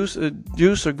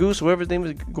 whoever his name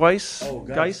is, Geis, Oh,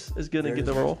 Geis is gonna get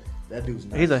the role. That dude's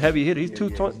nice. He's a heavy hitter. He's Yeah, two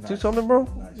he's two nice. something, bro.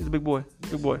 Nice. He's a big boy.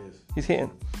 Big boy. he is. He's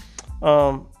hitting.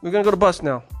 We're gonna go to bust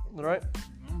now. All right.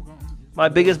 My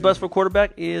biggest bust for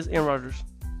quarterback is Aaron Rodgers.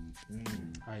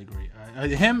 I agree.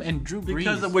 Him and Drew Brees.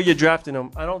 Because of where you're drafting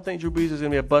him, I don't think Drew Brees is gonna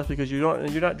be a bust because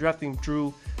you're not drafting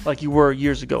Drew like you were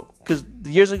years ago. Because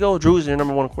years ago, Drew was your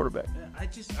number one quarterback. I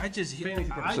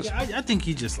think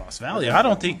he just lost value. I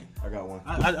don't think. I got one.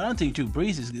 I don't think Drew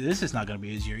Brees is. This is not going to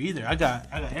be his year either. I got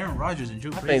Aaron Rodgers and Drew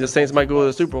Brees. I think the Saints might go to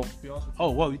the Super Bowl. Oh,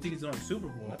 whoa! You think he's going to the Super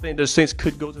Bowl? I think the Saints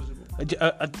could go to the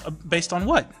Super Bowl. Based on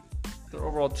what? Their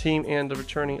overall team and the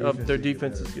returning of their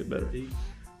defenses get better.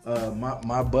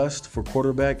 My bust for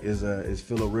quarterback is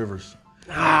Phillip Rivers.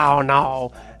 Oh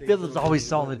no, Phillips always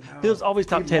solid. Phillips always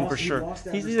top 10 for sure.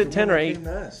 He's either 10 or 8.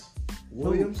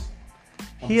 Williams.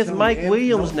 He has Mike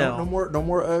Williams now. No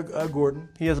more Gordon.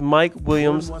 He has Mike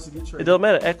Williams. Gordon wants to get It traded. doesn't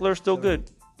matter. Eckler's still good.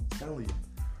 Tell you.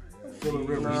 Phillip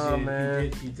Rivers. Nah,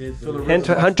 man. He did.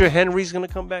 Hunter Henry's gonna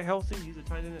come back healthy. He's a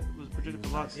tight end that was predicted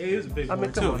for lots. Yeah, he was a big I mean,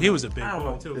 boy come too. on. He was a big I don't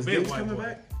boy know. too. Is Big Gates white coming boy.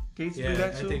 back? Gates will Yeah, be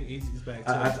back I soon. think he's back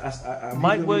too.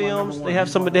 Mike Williams. They have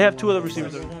some. They have two other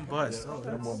receivers. That's one bust.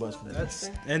 Number one bust for them.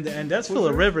 And that's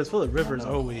Phillip Rivers. Phillip Rivers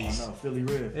always. No, Philly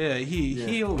Rivers. Yeah,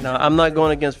 he always. No, I'm not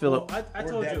going against Phillip. I Or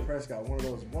told Dak you. Prescott. One of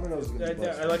those is gonna be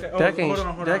bust. Dak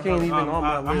ain't- Dak ain't even on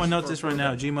my I'm gonna list note for this right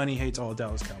now. G Money hates all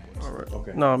Dallas Cowboys. All right.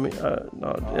 Okay. No, I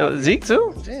mean, Zeke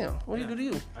too. Damn, what do you do to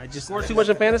you? I just Scored too much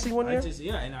in fantasy one year. I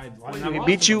He lost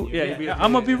beat you? one year. Yeah, he beat you.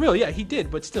 I'm gonna be real. Yeah, he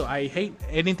did, but still, I hate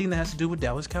anything that has to do with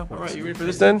Dallas Cowboys. All right, you ready for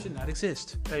this then? Should not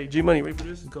exist. Hey, G Money, ready for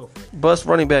this? Go for it. Bust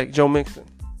running back Joe Mixon.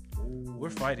 We're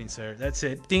fighting, sir. That's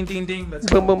it. Ding, ding, ding. Let's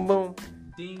go. Boom, boom, boom.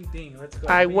 Ding, ding. Let's go.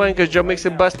 I won because Joe Right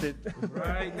Mixon now. busted.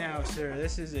 Right now, sir.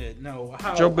 This is it. No.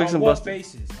 How, Joe Mixon on what busted.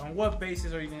 basis? On what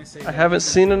basis are you gonna say? I that? haven't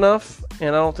seen enough,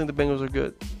 and I don't think the Bengals are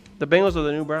good. The Bengals are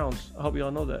the new Browns. I hope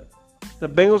y'all know that. The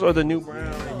Bengals are the new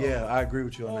Browns. Yeah, I agree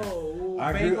with you on that. Oh,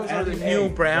 I agree. Bengals are the Andy- new hey,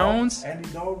 Browns. Andy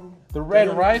Dalton. The Red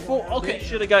Rifle. They Okay.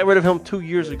 should have got rid of him 2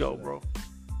 years ago, bro.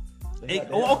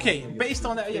 Okay. Based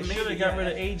on that, yeah, They should maybe have got rid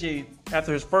of AJ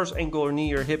after his first ankle or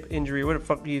knee or hip injury. What the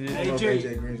fuck he did? I don't know if AJ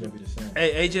AJ Green's gonna be the same.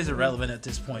 AJ's irrelevant at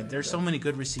this point. There's so many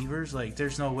good receivers. Like,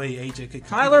 there's no way AJ could.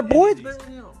 Tyler Boyd's better. better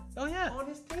than him Oh yeah. on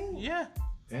his team. Yeah.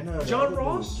 And John the other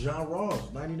Ross? dude, John Ross,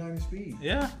 99 speed.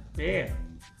 Yeah.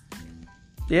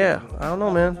 Yeah, I don't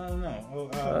know, man. No.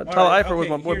 Tyler Eifert was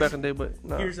my boy back in the day, but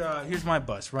no. Here's my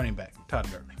bust. Running back. Todd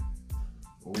Gurley.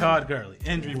 Todd Gurley.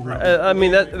 Injury prone. I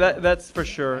mean that's for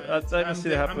sure. I can see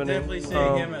that happening. I'm definitely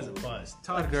seeing him as a bust.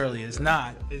 Todd Gurley is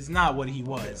not what he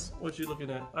was. What you looking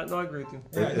at? I agree with you.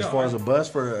 As far as a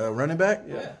bust for a running back,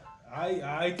 Yeah.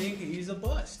 I think he's a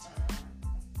bust.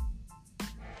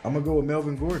 I'm gonna go with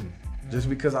Melvin Gordon, just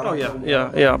because I Oh don't.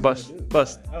 yeah, bust.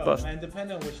 And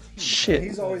depending on which team. Shit.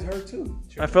 He's always hurt too.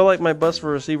 I feel like my bust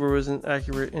for receiver isn't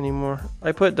accurate anymore.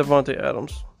 I put Devontae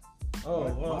Adams.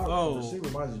 Receiver,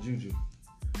 mine's a Juju.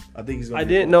 I think he's gonna. I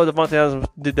didn't know Devontae Adams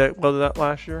did that well that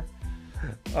last year.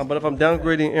 But if I'm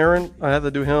downgrading Aaron, I have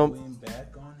to do him. Going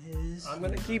back on his. I'm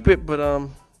gonna keep it, but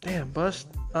damn, bust.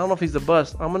 I don't know if he's the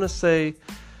bust. I'm gonna say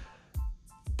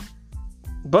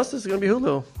bust is gonna be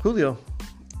Julio.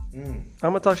 I'm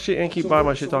gonna talk shit and keep buying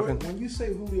my shit talking. When you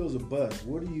say Julio's a bust,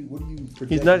 what do you project?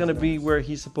 He's not gonna be where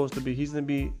he's supposed to be. He's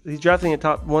drafting a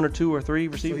top 1 or 2 or 3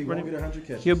 So receiver. he won't get 100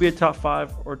 catches. He'll be a top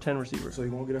 5 or 10 receiver. So he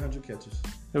won't get 100 catches.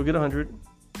 He'll get 100.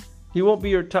 He won't be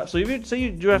your top. So if you say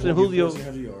you drafted He won't get Julio,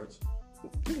 1,400 yards.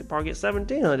 he could probably get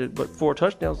 1,700, but 4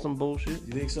 touchdowns, some bullshit.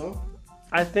 You think so?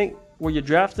 I think where you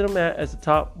drafted him at as a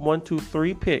top 1, 2,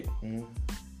 3 pick. Mm-hmm.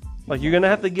 Like you're gonna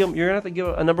have to give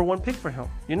a number 1 pick for him.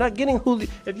 You're not getting Julio.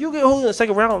 If you get Julio in the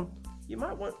second round, you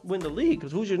might win the league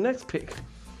because who's your next pick,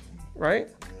 right?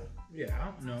 Yeah.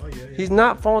 Yeah. He's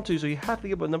not falling to you, so you have to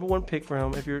give a number 1 pick for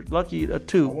him. If you're lucky, a I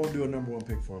 2. won't do a number 1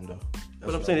 pick for him though.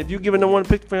 But I'm saying if you give a number 1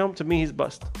 pick for him, to me he's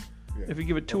bust. Yeah. If you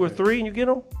give it 2 or 3 and you get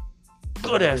him,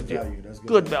 good ass deal. That's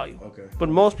Good value. Okay, But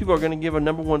most people are gonna give a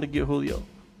number 1 to get Julio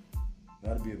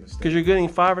that'd be a mistake. because you're getting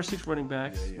 5 or 6 running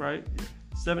backs, Yeah. right?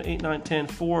 7, 8, 9, 10.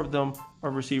 4 of them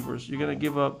are receivers. You're gonna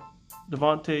give up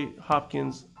Devontae,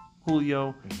 Hopkins,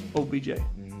 Julio, OBJ,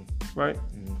 right?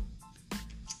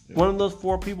 One of those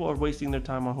 4 people are wasting their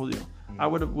time on Julio. I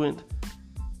would have went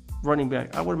running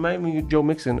back. I would have maybe Joe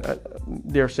Mixon.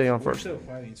 Dare say on We're first. still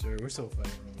fighting, sir. We're still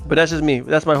fighting. But that's just me.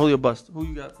 That's my Julio bust. Who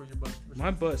you got for your bust?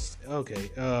 My bust. Okay.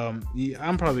 Yeah,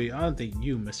 I don't think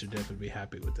you, Mr. Depp, would be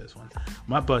happy with this one.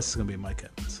 My bust is gonna be Mike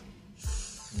Evans.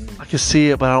 I can see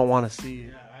it, but I don't want to see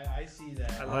it. Yeah, I see see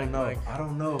that. I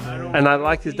don't know, man. And I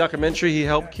liked his documentary. He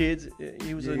helped kids.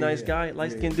 He was a nice guy,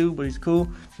 light skinned dude, but he's cool.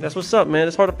 That's what's up, man.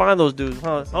 It's hard to find those dudes,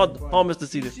 huh? I'll miss to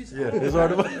see this. Yeah, it's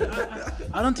hard to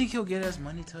find. I don't think he'll get as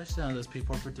many touchdowns as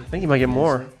people are predicting. I think he might get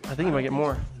more. I think he might get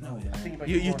more.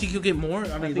 You think he'll get more?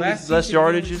 I mean, think last it's less season, he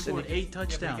only yardages scored and 8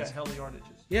 touchdowns. hell of yardages.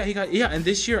 Yeah, and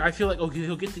this year I feel like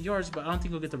he'll get the yards, but I don't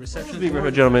think he'll get the receptions. Let's be real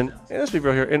here, gentlemen. Yeah, let's be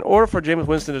real here. In order for Jameis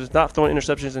Winston to not throw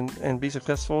interceptions and be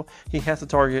successful, he has to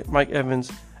target Mike Evans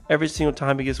every single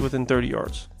time he gets within 30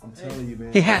 yards. I'm telling you,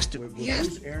 man. He has to. With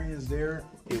Bruce Arians there,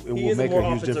 it He will is a make more a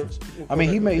huge offensive difference. I mean,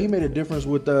 he made a difference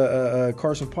with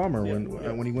Carson Palmer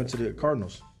when he went to the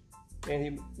Cardinals. And he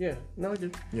did.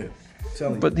 Yeah,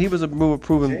 telling you. But he was a mover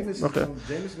proven. Jameis Okay.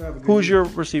 Jameis gonna have a good Who's year. your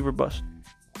receiver bust?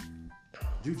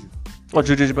 Juju? Oh,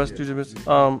 Juju bust. Juju bust.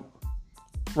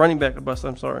 Running back bust.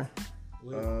 I'm sorry.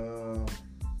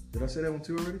 Did I say that one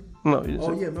too already? No, you didn't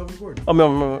Oh say. yeah, Melvin Gordon. Oh,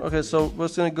 Melvin. Okay, so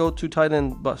what's gonna go to tight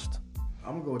end bust?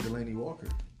 I'm gonna go with Delaney Walker.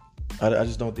 I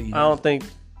just don't think. I don't think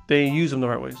they use him the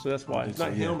right way, so that's why. It's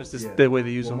not him. It's just the way they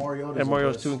use him. And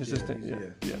Mario's too inconsistent.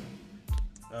 Yeah.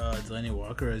 Delaney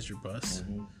Walker as your bust.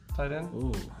 Tight end.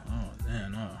 Ooh, oh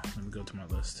man, no. Let me go to my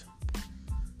list.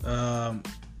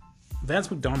 Vance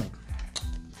McDonald.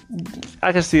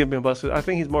 I can see him being busted. I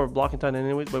think he's more of a blocking tight end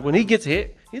anyways. But when he gets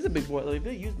hit, he's a big boy. Like, if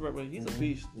they use the right way, he's a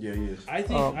beast. Yeah, he is. I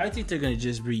think they're gonna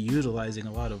just be utilizing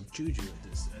a lot of Juju at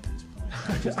this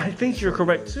point. I think you're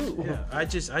correct too. Yeah, I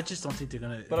just don't think they're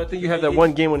gonna. But I think you have that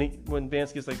one game when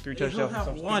Vance gets like 3 He'll touchdowns. have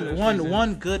or something.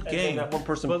 one good And game. then that one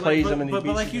person But plays like, him and he but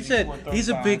beats like him you and said, he scores he's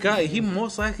a 35. big guy. He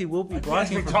most likely will be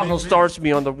blocking. for McDonald big- starts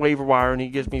me on the waiver wire and he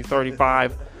gives me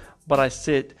 35, but I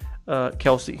sit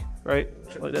Kelsey, right?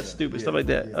 Like, that's stupid stuff like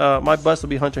that. My bust will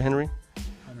be Hunter Henry.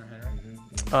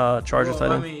 Chargers tight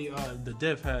Well, I end. mean, the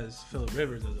diff has Phillip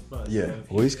Rivers as a bust. Yeah. So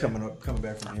Well, he's coming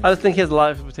back from injury. I just think he has a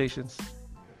lot of expectations.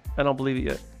 I don't believe it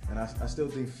yet. And I still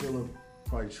think Phillip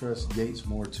probably trusts Gates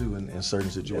more too in certain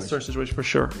In situations. certain situations, for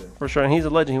sure. For sure. And he's a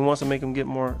legend. He wants to make him get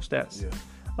more stats.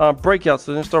 Yeah. Breakouts.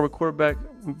 So then start with quarterback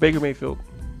Baker Mayfield.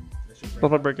 That's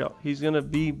my breakout. He's going to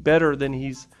be better than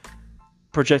he's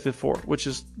projected for, which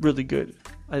is really good.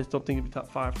 I just don't think he'll be top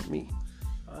 5 for me.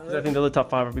 'Cause I think the other top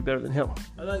 5 would be better than him.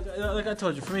 like I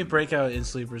told you, for me, breakout and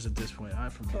sleepers at this point,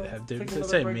 for me, they have Pick the another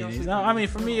same breakout meanings. sleeper. No, I mean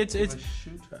for me, it's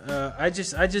I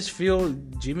just feel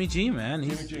Jimmy G, man.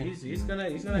 He's gonna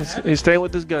have He's staying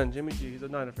with this gun. Jimmy G. He's a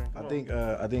Niner fan. I think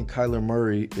Kyler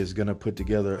Murray is gonna put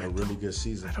together a really good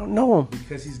season I don't know him.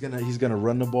 because he's gonna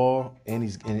run the ball and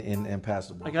and pass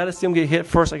the ball. I got to see him get hit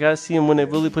first. I got to see him when they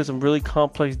really play some really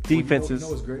complex defenses. You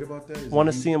know what's great about that? Want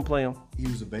to see him play him. He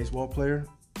was a baseball player,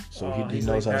 so he He's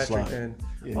knows like how to Patrick slide. then.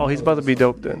 Yeah, Oh, he he's knows about to how be slide.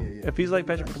 dope then. Yeah. If he's like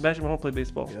Patrick Mahomes played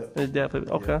baseball. Yep. And his dad played.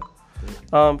 Okay.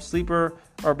 Sleeper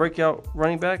or breakout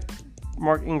running back,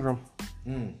 Mark Ingram.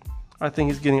 I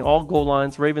think he's getting all goal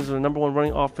lines. Ravens are the number 1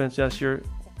 running offense last year.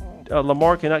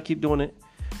 Lamar cannot keep doing it.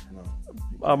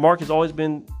 Mark has always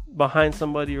been behind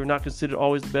somebody or not considered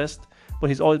always the best, but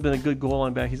he's always been a good goal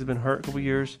line back. He's been hurt a couple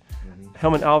years.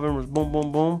 Him and Alvin was boom,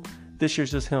 boom, boom. This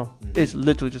year's just him. It's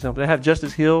literally just him. They have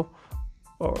Justice Hill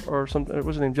or something. What's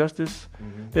his name? Justice.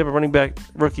 They have a running back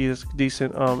rookie that's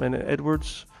decent, and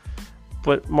Edwards.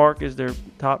 But Mark is their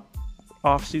top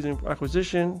off-season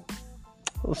acquisition.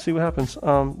 Let's see what happens.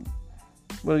 What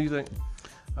do you think?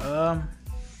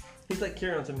 He's like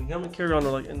Carry-On to me. Him and Carry-On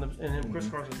are like, and him, Chris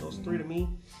Carson. Those 3 to me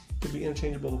could be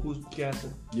interchangeable. Who's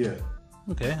gassing? Yeah,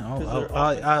 Okay,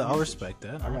 I'll respect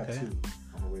that. I got Okay. 2.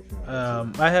 I'm gonna wait for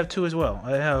him. I have 2 as well.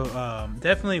 I have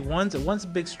definitely one's a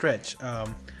big stretch. I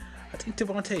think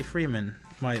Devontae Freeman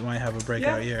might have a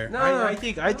breakout year. No. I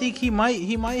think he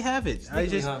might have it. I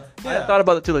thought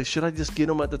about it too. Like, should I just get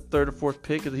him at the 3rd or 4th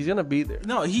pick? Because he's gonna be there.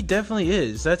 No, he definitely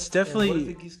is. That's What definitely.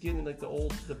 if he's getting like the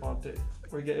old Devontae,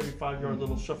 where you get every 5-yard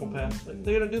little shuffle pass? Like,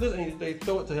 they're gonna do this, and they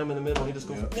throw it to him in the middle. And he just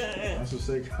goes, That's what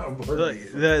Saquon Look, Barkley.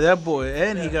 that boy,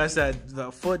 and he got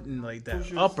the foot and like that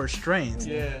Pushers. upper strength.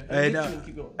 yeah. And he's gonna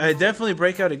keep going. I definitely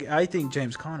break out. I think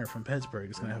James Conner from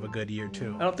Pittsburgh is gonna have a good year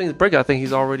too. I don't think it's breakout. I think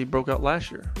he's already broke out last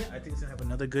year. Yeah, I think he's gonna have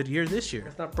another good year this year.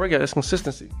 It's not breakout. It's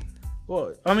consistency.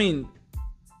 Well, I mean,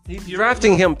 He's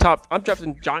drafting him top. I'm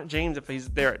drafting James if he's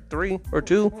there at 3 or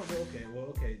 2.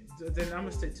 okay. Then I'm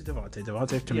gonna stick to Devontae.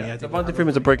 Devontae to me, I think Devontae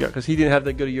Freeman's a breakout because he didn't have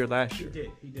that good a year last year.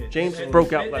 He did. James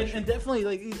broke out last year. And definitely,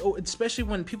 like, especially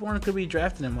when people aren't going to be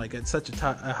drafting him like at such a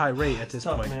high rate at this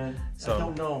Tough, point. man. So- I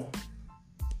don't know.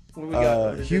 What we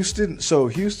got? Houston. So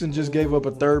Houston just gave up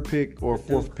a 3rd pick or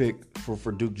 4th pick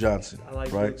for Duke Johnson, I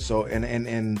like right? Duke. So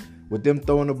and with them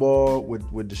throwing the ball with A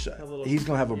Deshaun, little- he's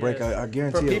gonna have a breakout. I For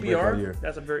guarantee he'll have a breakout PPR, year.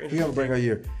 that's a very He'll have a interesting breakout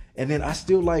year. And then I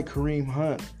still like Kareem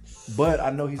Hunt But I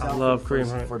know he's out love for the Kareem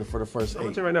first, Hunt. for the first I'm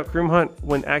 8. telling you right now, Kareem Hunt,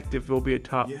 when active, will be a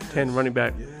top 10 running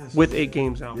back Yes. with 8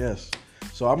 games out. Yes.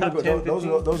 So I'm gonna Top go.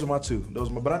 10, Those are my 2.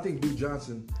 But I think Duke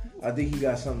Johnson. I think he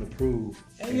got something to prove.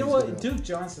 And you know what? Duke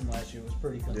Johnson last year was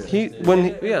pretty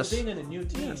consistent. Yes. Being in a new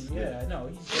team, yeah, no,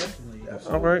 he's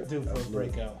definitely All right. due for a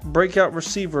breakout. Breakout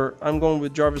receiver, I'm going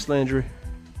with Jarvis Landry.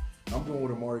 I'm going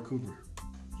with Amari Cooper.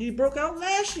 He broke out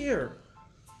last year.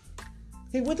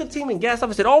 He went to the team and gassed up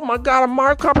and said, "Oh my God,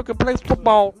 Amari Cooper can play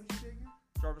football."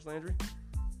 Jarvis Landry.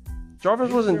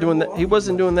 Jarvis wasn't doing that. He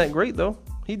wasn't doing that great though.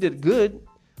 He did good,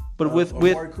 but with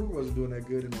Amari Cooper wasn't doing that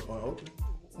good on Oakland.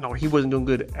 no, he wasn't doing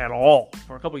good at all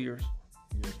for a couple of years.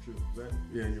 Yeah, true.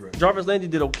 Yeah, you're right. Jarvis Landry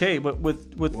did okay, but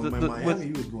with Miami,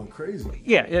 he was going crazy.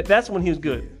 yeah, that's when he was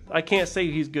good. I can't say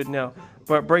he's good now,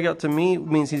 but breakout to me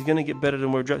means he's going to get better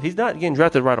than we're drafted. He's not getting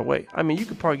drafted right away. I mean, you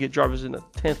could probably get Jarvis in the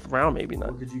 10th round, maybe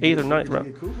not 8th or 9th round,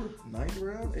 Get Cooper, 9th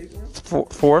round, 8th round,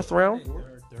 4th round,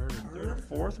 Third.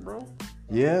 4th, bro.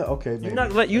 Yeah, okay. You're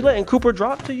not letting Cooper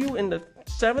drop to you in the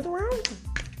 7th round?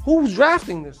 Who's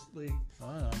drafting this league? Well,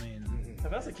 I mean, If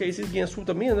that's the case, he's getting swooped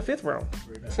up me in the 5th round.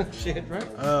 Shit,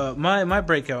 right? my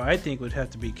breakout, I think, would have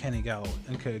to be Kenny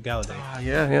Galladay.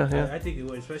 Yeah. I think it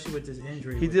would, especially with this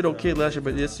injury. He did okay last year,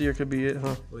 but this year could be it,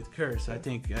 huh? With Curse. I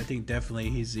think definitely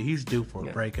he's due for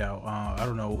a breakout. I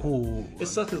don't know who. It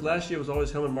sucks because last year was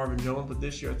always him and Marvin Jones, but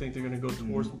this year I think they're going to go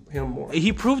towards him more.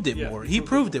 He proved it more. he He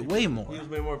proved proved it way more. He was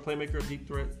way more a playmaker, deep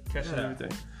threat, catching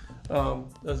everything.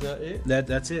 Is that it?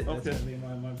 That's it. Okay. That's gonna be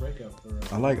my breakout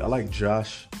for. I like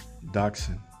Josh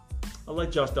Doxson I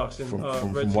like Josh Doxson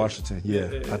from Washington. Yeah,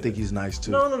 I think he's nice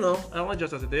too. No. I don't like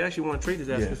Josh Doxson. They actually want to trade his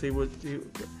ass Yeah. because he would.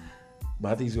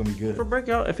 But I think he's gonna be good. For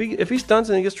breakout, if he stunts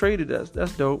and he gets traded,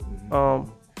 that's dope.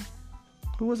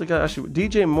 Who was the guy? Actually,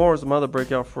 DJ Moore is the other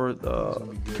breakout for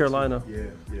Carolina. Yeah.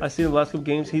 I seen the last couple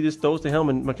games. He just throws to him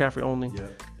and McCaffrey only.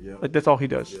 Yeah. Like that's all he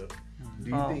does. Yeah. Do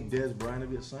you think Dez Bryant will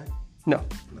get signed? No.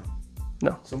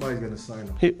 Somebody's gonna sign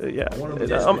him. Yeah. want him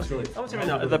to I'm go to Detroit. gonna say right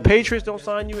now, if the Patriots don't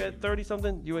sign you at 30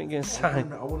 something, you ain't getting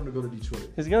signed. I want him to go to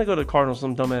Detroit. He's gonna go to the Cardinals,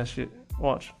 some dumbass shit.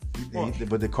 Watch.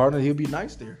 But the Cardinals, he'll be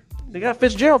nice there. They got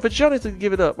Fitzgerald. Fitzgerald needs to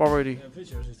give it up already.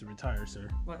 Fitzgerald needs to retire, sir.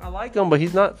 I like him, but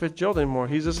he's not Fitzgerald anymore.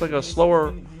 He's just like a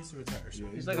slower. He needs to retire, sir.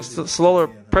 He's like a slower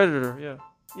predator.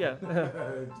 Yeah.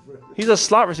 He's a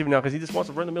slot receiver now because he just wants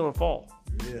to run the middle and fall.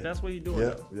 That's what he's doing.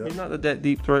 Yeah. He's not that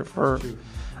deep threat for.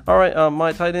 All right,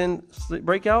 my tight end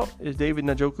breakout is David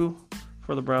Njoku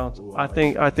for the Browns. I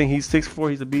think he's 6'4".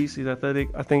 He's a beast. He's athletic.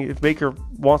 I think if Baker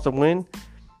wants to win,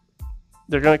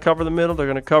 they're going to cover the middle. They're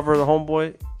going to cover the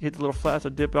homeboy, hit the little flats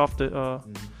or dip off the,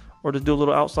 or just do a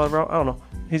little outside route. I don't know.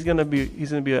 He's gonna be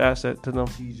an asset to them.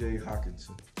 T.J.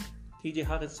 Hawkinson. T.J.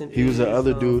 Hawkinson. He was the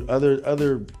other dude,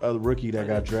 other rookie that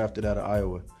got drafted out of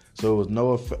Iowa. So it was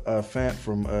Noah Fant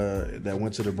from that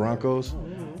went to the Broncos,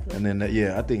 and then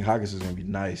I think Hawkinson's gonna be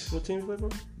nice. What team you play for?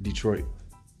 Detroit.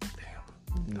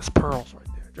 That's pearls right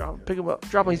there. Drop him, pick him up.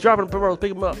 Drop him. He's dropping the pearls.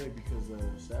 Pick him up. Because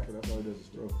Stafford, that's all he does is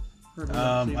throw.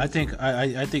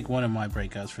 I think one of my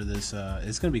breakouts for this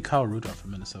is going to be Kyle Rudolph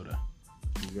from Minnesota.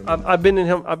 I've been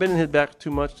in his back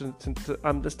too much.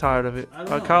 I'm just tired of it.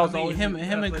 Kyle's always him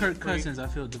and Kirk Cousins. I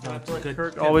feel developed a good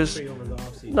Kirk always. over the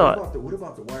offseason. No. What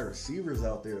about the wide receivers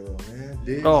out there though, man?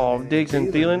 Diggs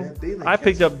and Thielen. Thielen I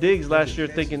picked up Diggs last year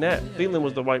thinking that Thielen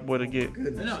was the white boy to get.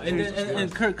 No,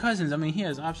 and Kirk Cousins. I mean, he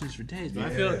has options for days. But I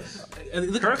feel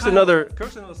Kirk's another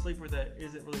sleeper that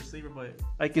isn't really a sleeper, but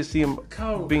I can see him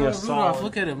being a solid. Rudolph,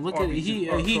 look at him. Look at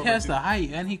he has the height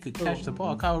and he could catch the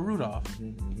ball. Kyle Rudolph.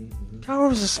 Kyle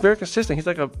Rudolph is very consistent. He's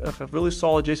like a really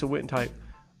solid Jason Witten type,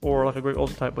 or like a Greg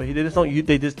Olsen type. But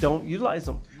they just don't utilize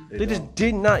him. They just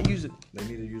did not use it. They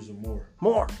need to use them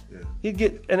more. Yeah. He'd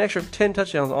get an extra 10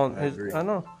 touchdowns on his. agree. I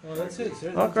know. Well, that's it, sir.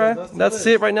 Okay, that's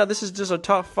it right now. This is just our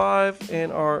top 5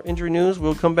 and our injury news.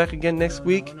 We'll come back again next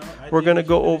week. We're gonna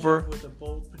go over with a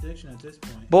bold prediction at this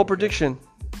point. bold prediction.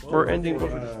 We're ending.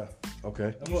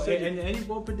 Okay. And any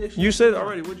bold prediction? You said it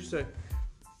already. What'd you say?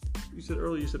 You said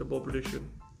earlier. You said a bold prediction.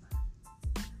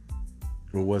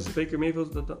 What was it? Baker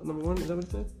Mayfield's the number 1. Is that what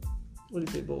it said? What did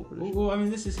you say? Bold prediction. Well, I mean,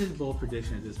 this is his bold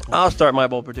prediction at this point. I'll start my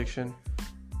bold prediction.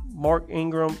 Mark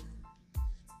Ingram,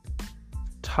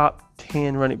 top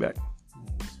 10 running back.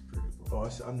 Oh,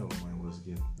 I know what mine was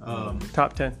again.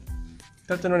 Top 10.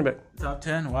 Top 10 running back. Top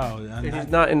 10? Wow. And he's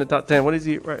not in the top 10. What is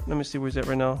he? Right. Let me see where he's at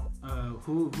right now.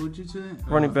 Who'd you say?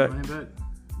 Running back. Running back.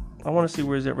 I want to see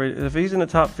where he's at. Right. If he's in the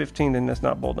top 15, then that's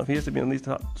not bold enough. He has to be at least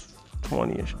top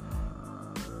 20-ish.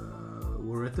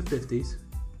 We're at the 50s.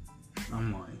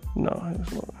 I'm lying. No.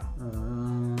 It's not.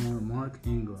 Mark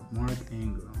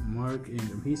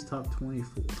Ingram. He's top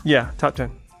 24. Yeah, top 10.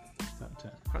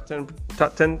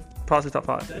 Top 10, possibly top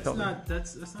 5. That's not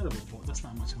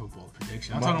much of a bold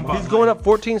prediction. I'm talking about He's going up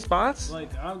 14 spots.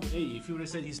 Like, hey, if you would have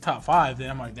said he's top 5, then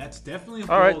I'm like, that's definitely a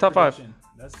bold All right, top 5. prediction.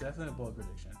 That's definitely a bold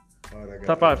prediction. Right,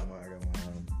 Top 5. I got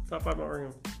mine. Top 5 Mount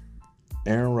Ingram.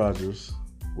 Aaron Rodgers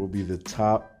will be the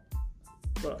top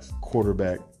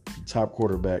quarterback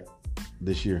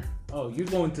this year. Oh, you're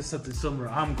going to something similar.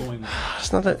 I'm going.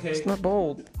 It's not that. Okay. It's not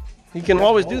bold. He can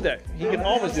always do that. He can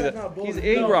always do that. He's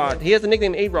A-Rod. He has the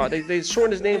nickname A-Rod. They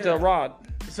shortened his name to Rod.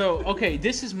 So, okay,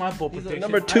 this is my bold prediction.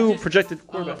 Number 2 projected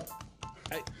quarterback.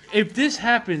 If this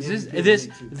happens,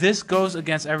 this goes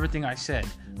against everything I said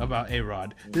about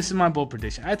A-Rod. This is my bold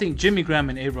prediction. I think Jimmy Graham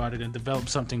and A-Rod are going to develop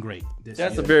something great this year.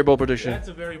 That's a very bold prediction. That's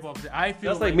a very bold prediction. I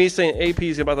feel that's like me saying AP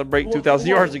is about to break 2,000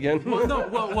 yards again.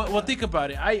 Well, think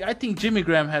about it. I think Jimmy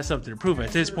Graham has something to prove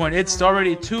at this point. It's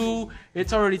already two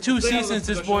seasons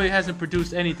this boy hasn't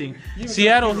produced anything.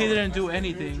 Seattle, he didn't do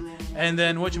anything. And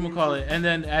then whatchamacallit? And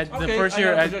then at the first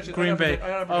year at Green Bay.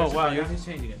 Oh, wow, you're just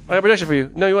changing it. I got a prediction for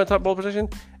you. No, you want to talk bold prediction?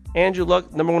 Andrew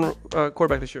Luck, number 1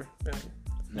 quarterback this year.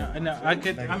 No, I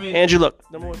mean, Andrew Luck,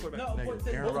 number 1 quarterback.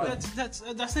 No,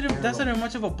 that's not even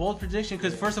much of a bold prediction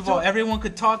because first of all, everyone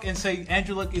could talk and say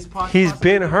Andrew Luck is possible. He's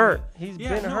been hurt. He's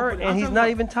been hurt, and he's not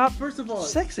even top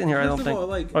 6 in here. I don't think.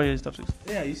 Oh yeah, he's top 6.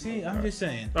 Yeah, you see, I'm just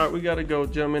saying. All right, we gotta go,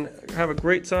 gentlemen. Have a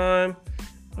great time.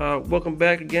 Welcome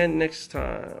back again next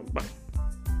time. Bye.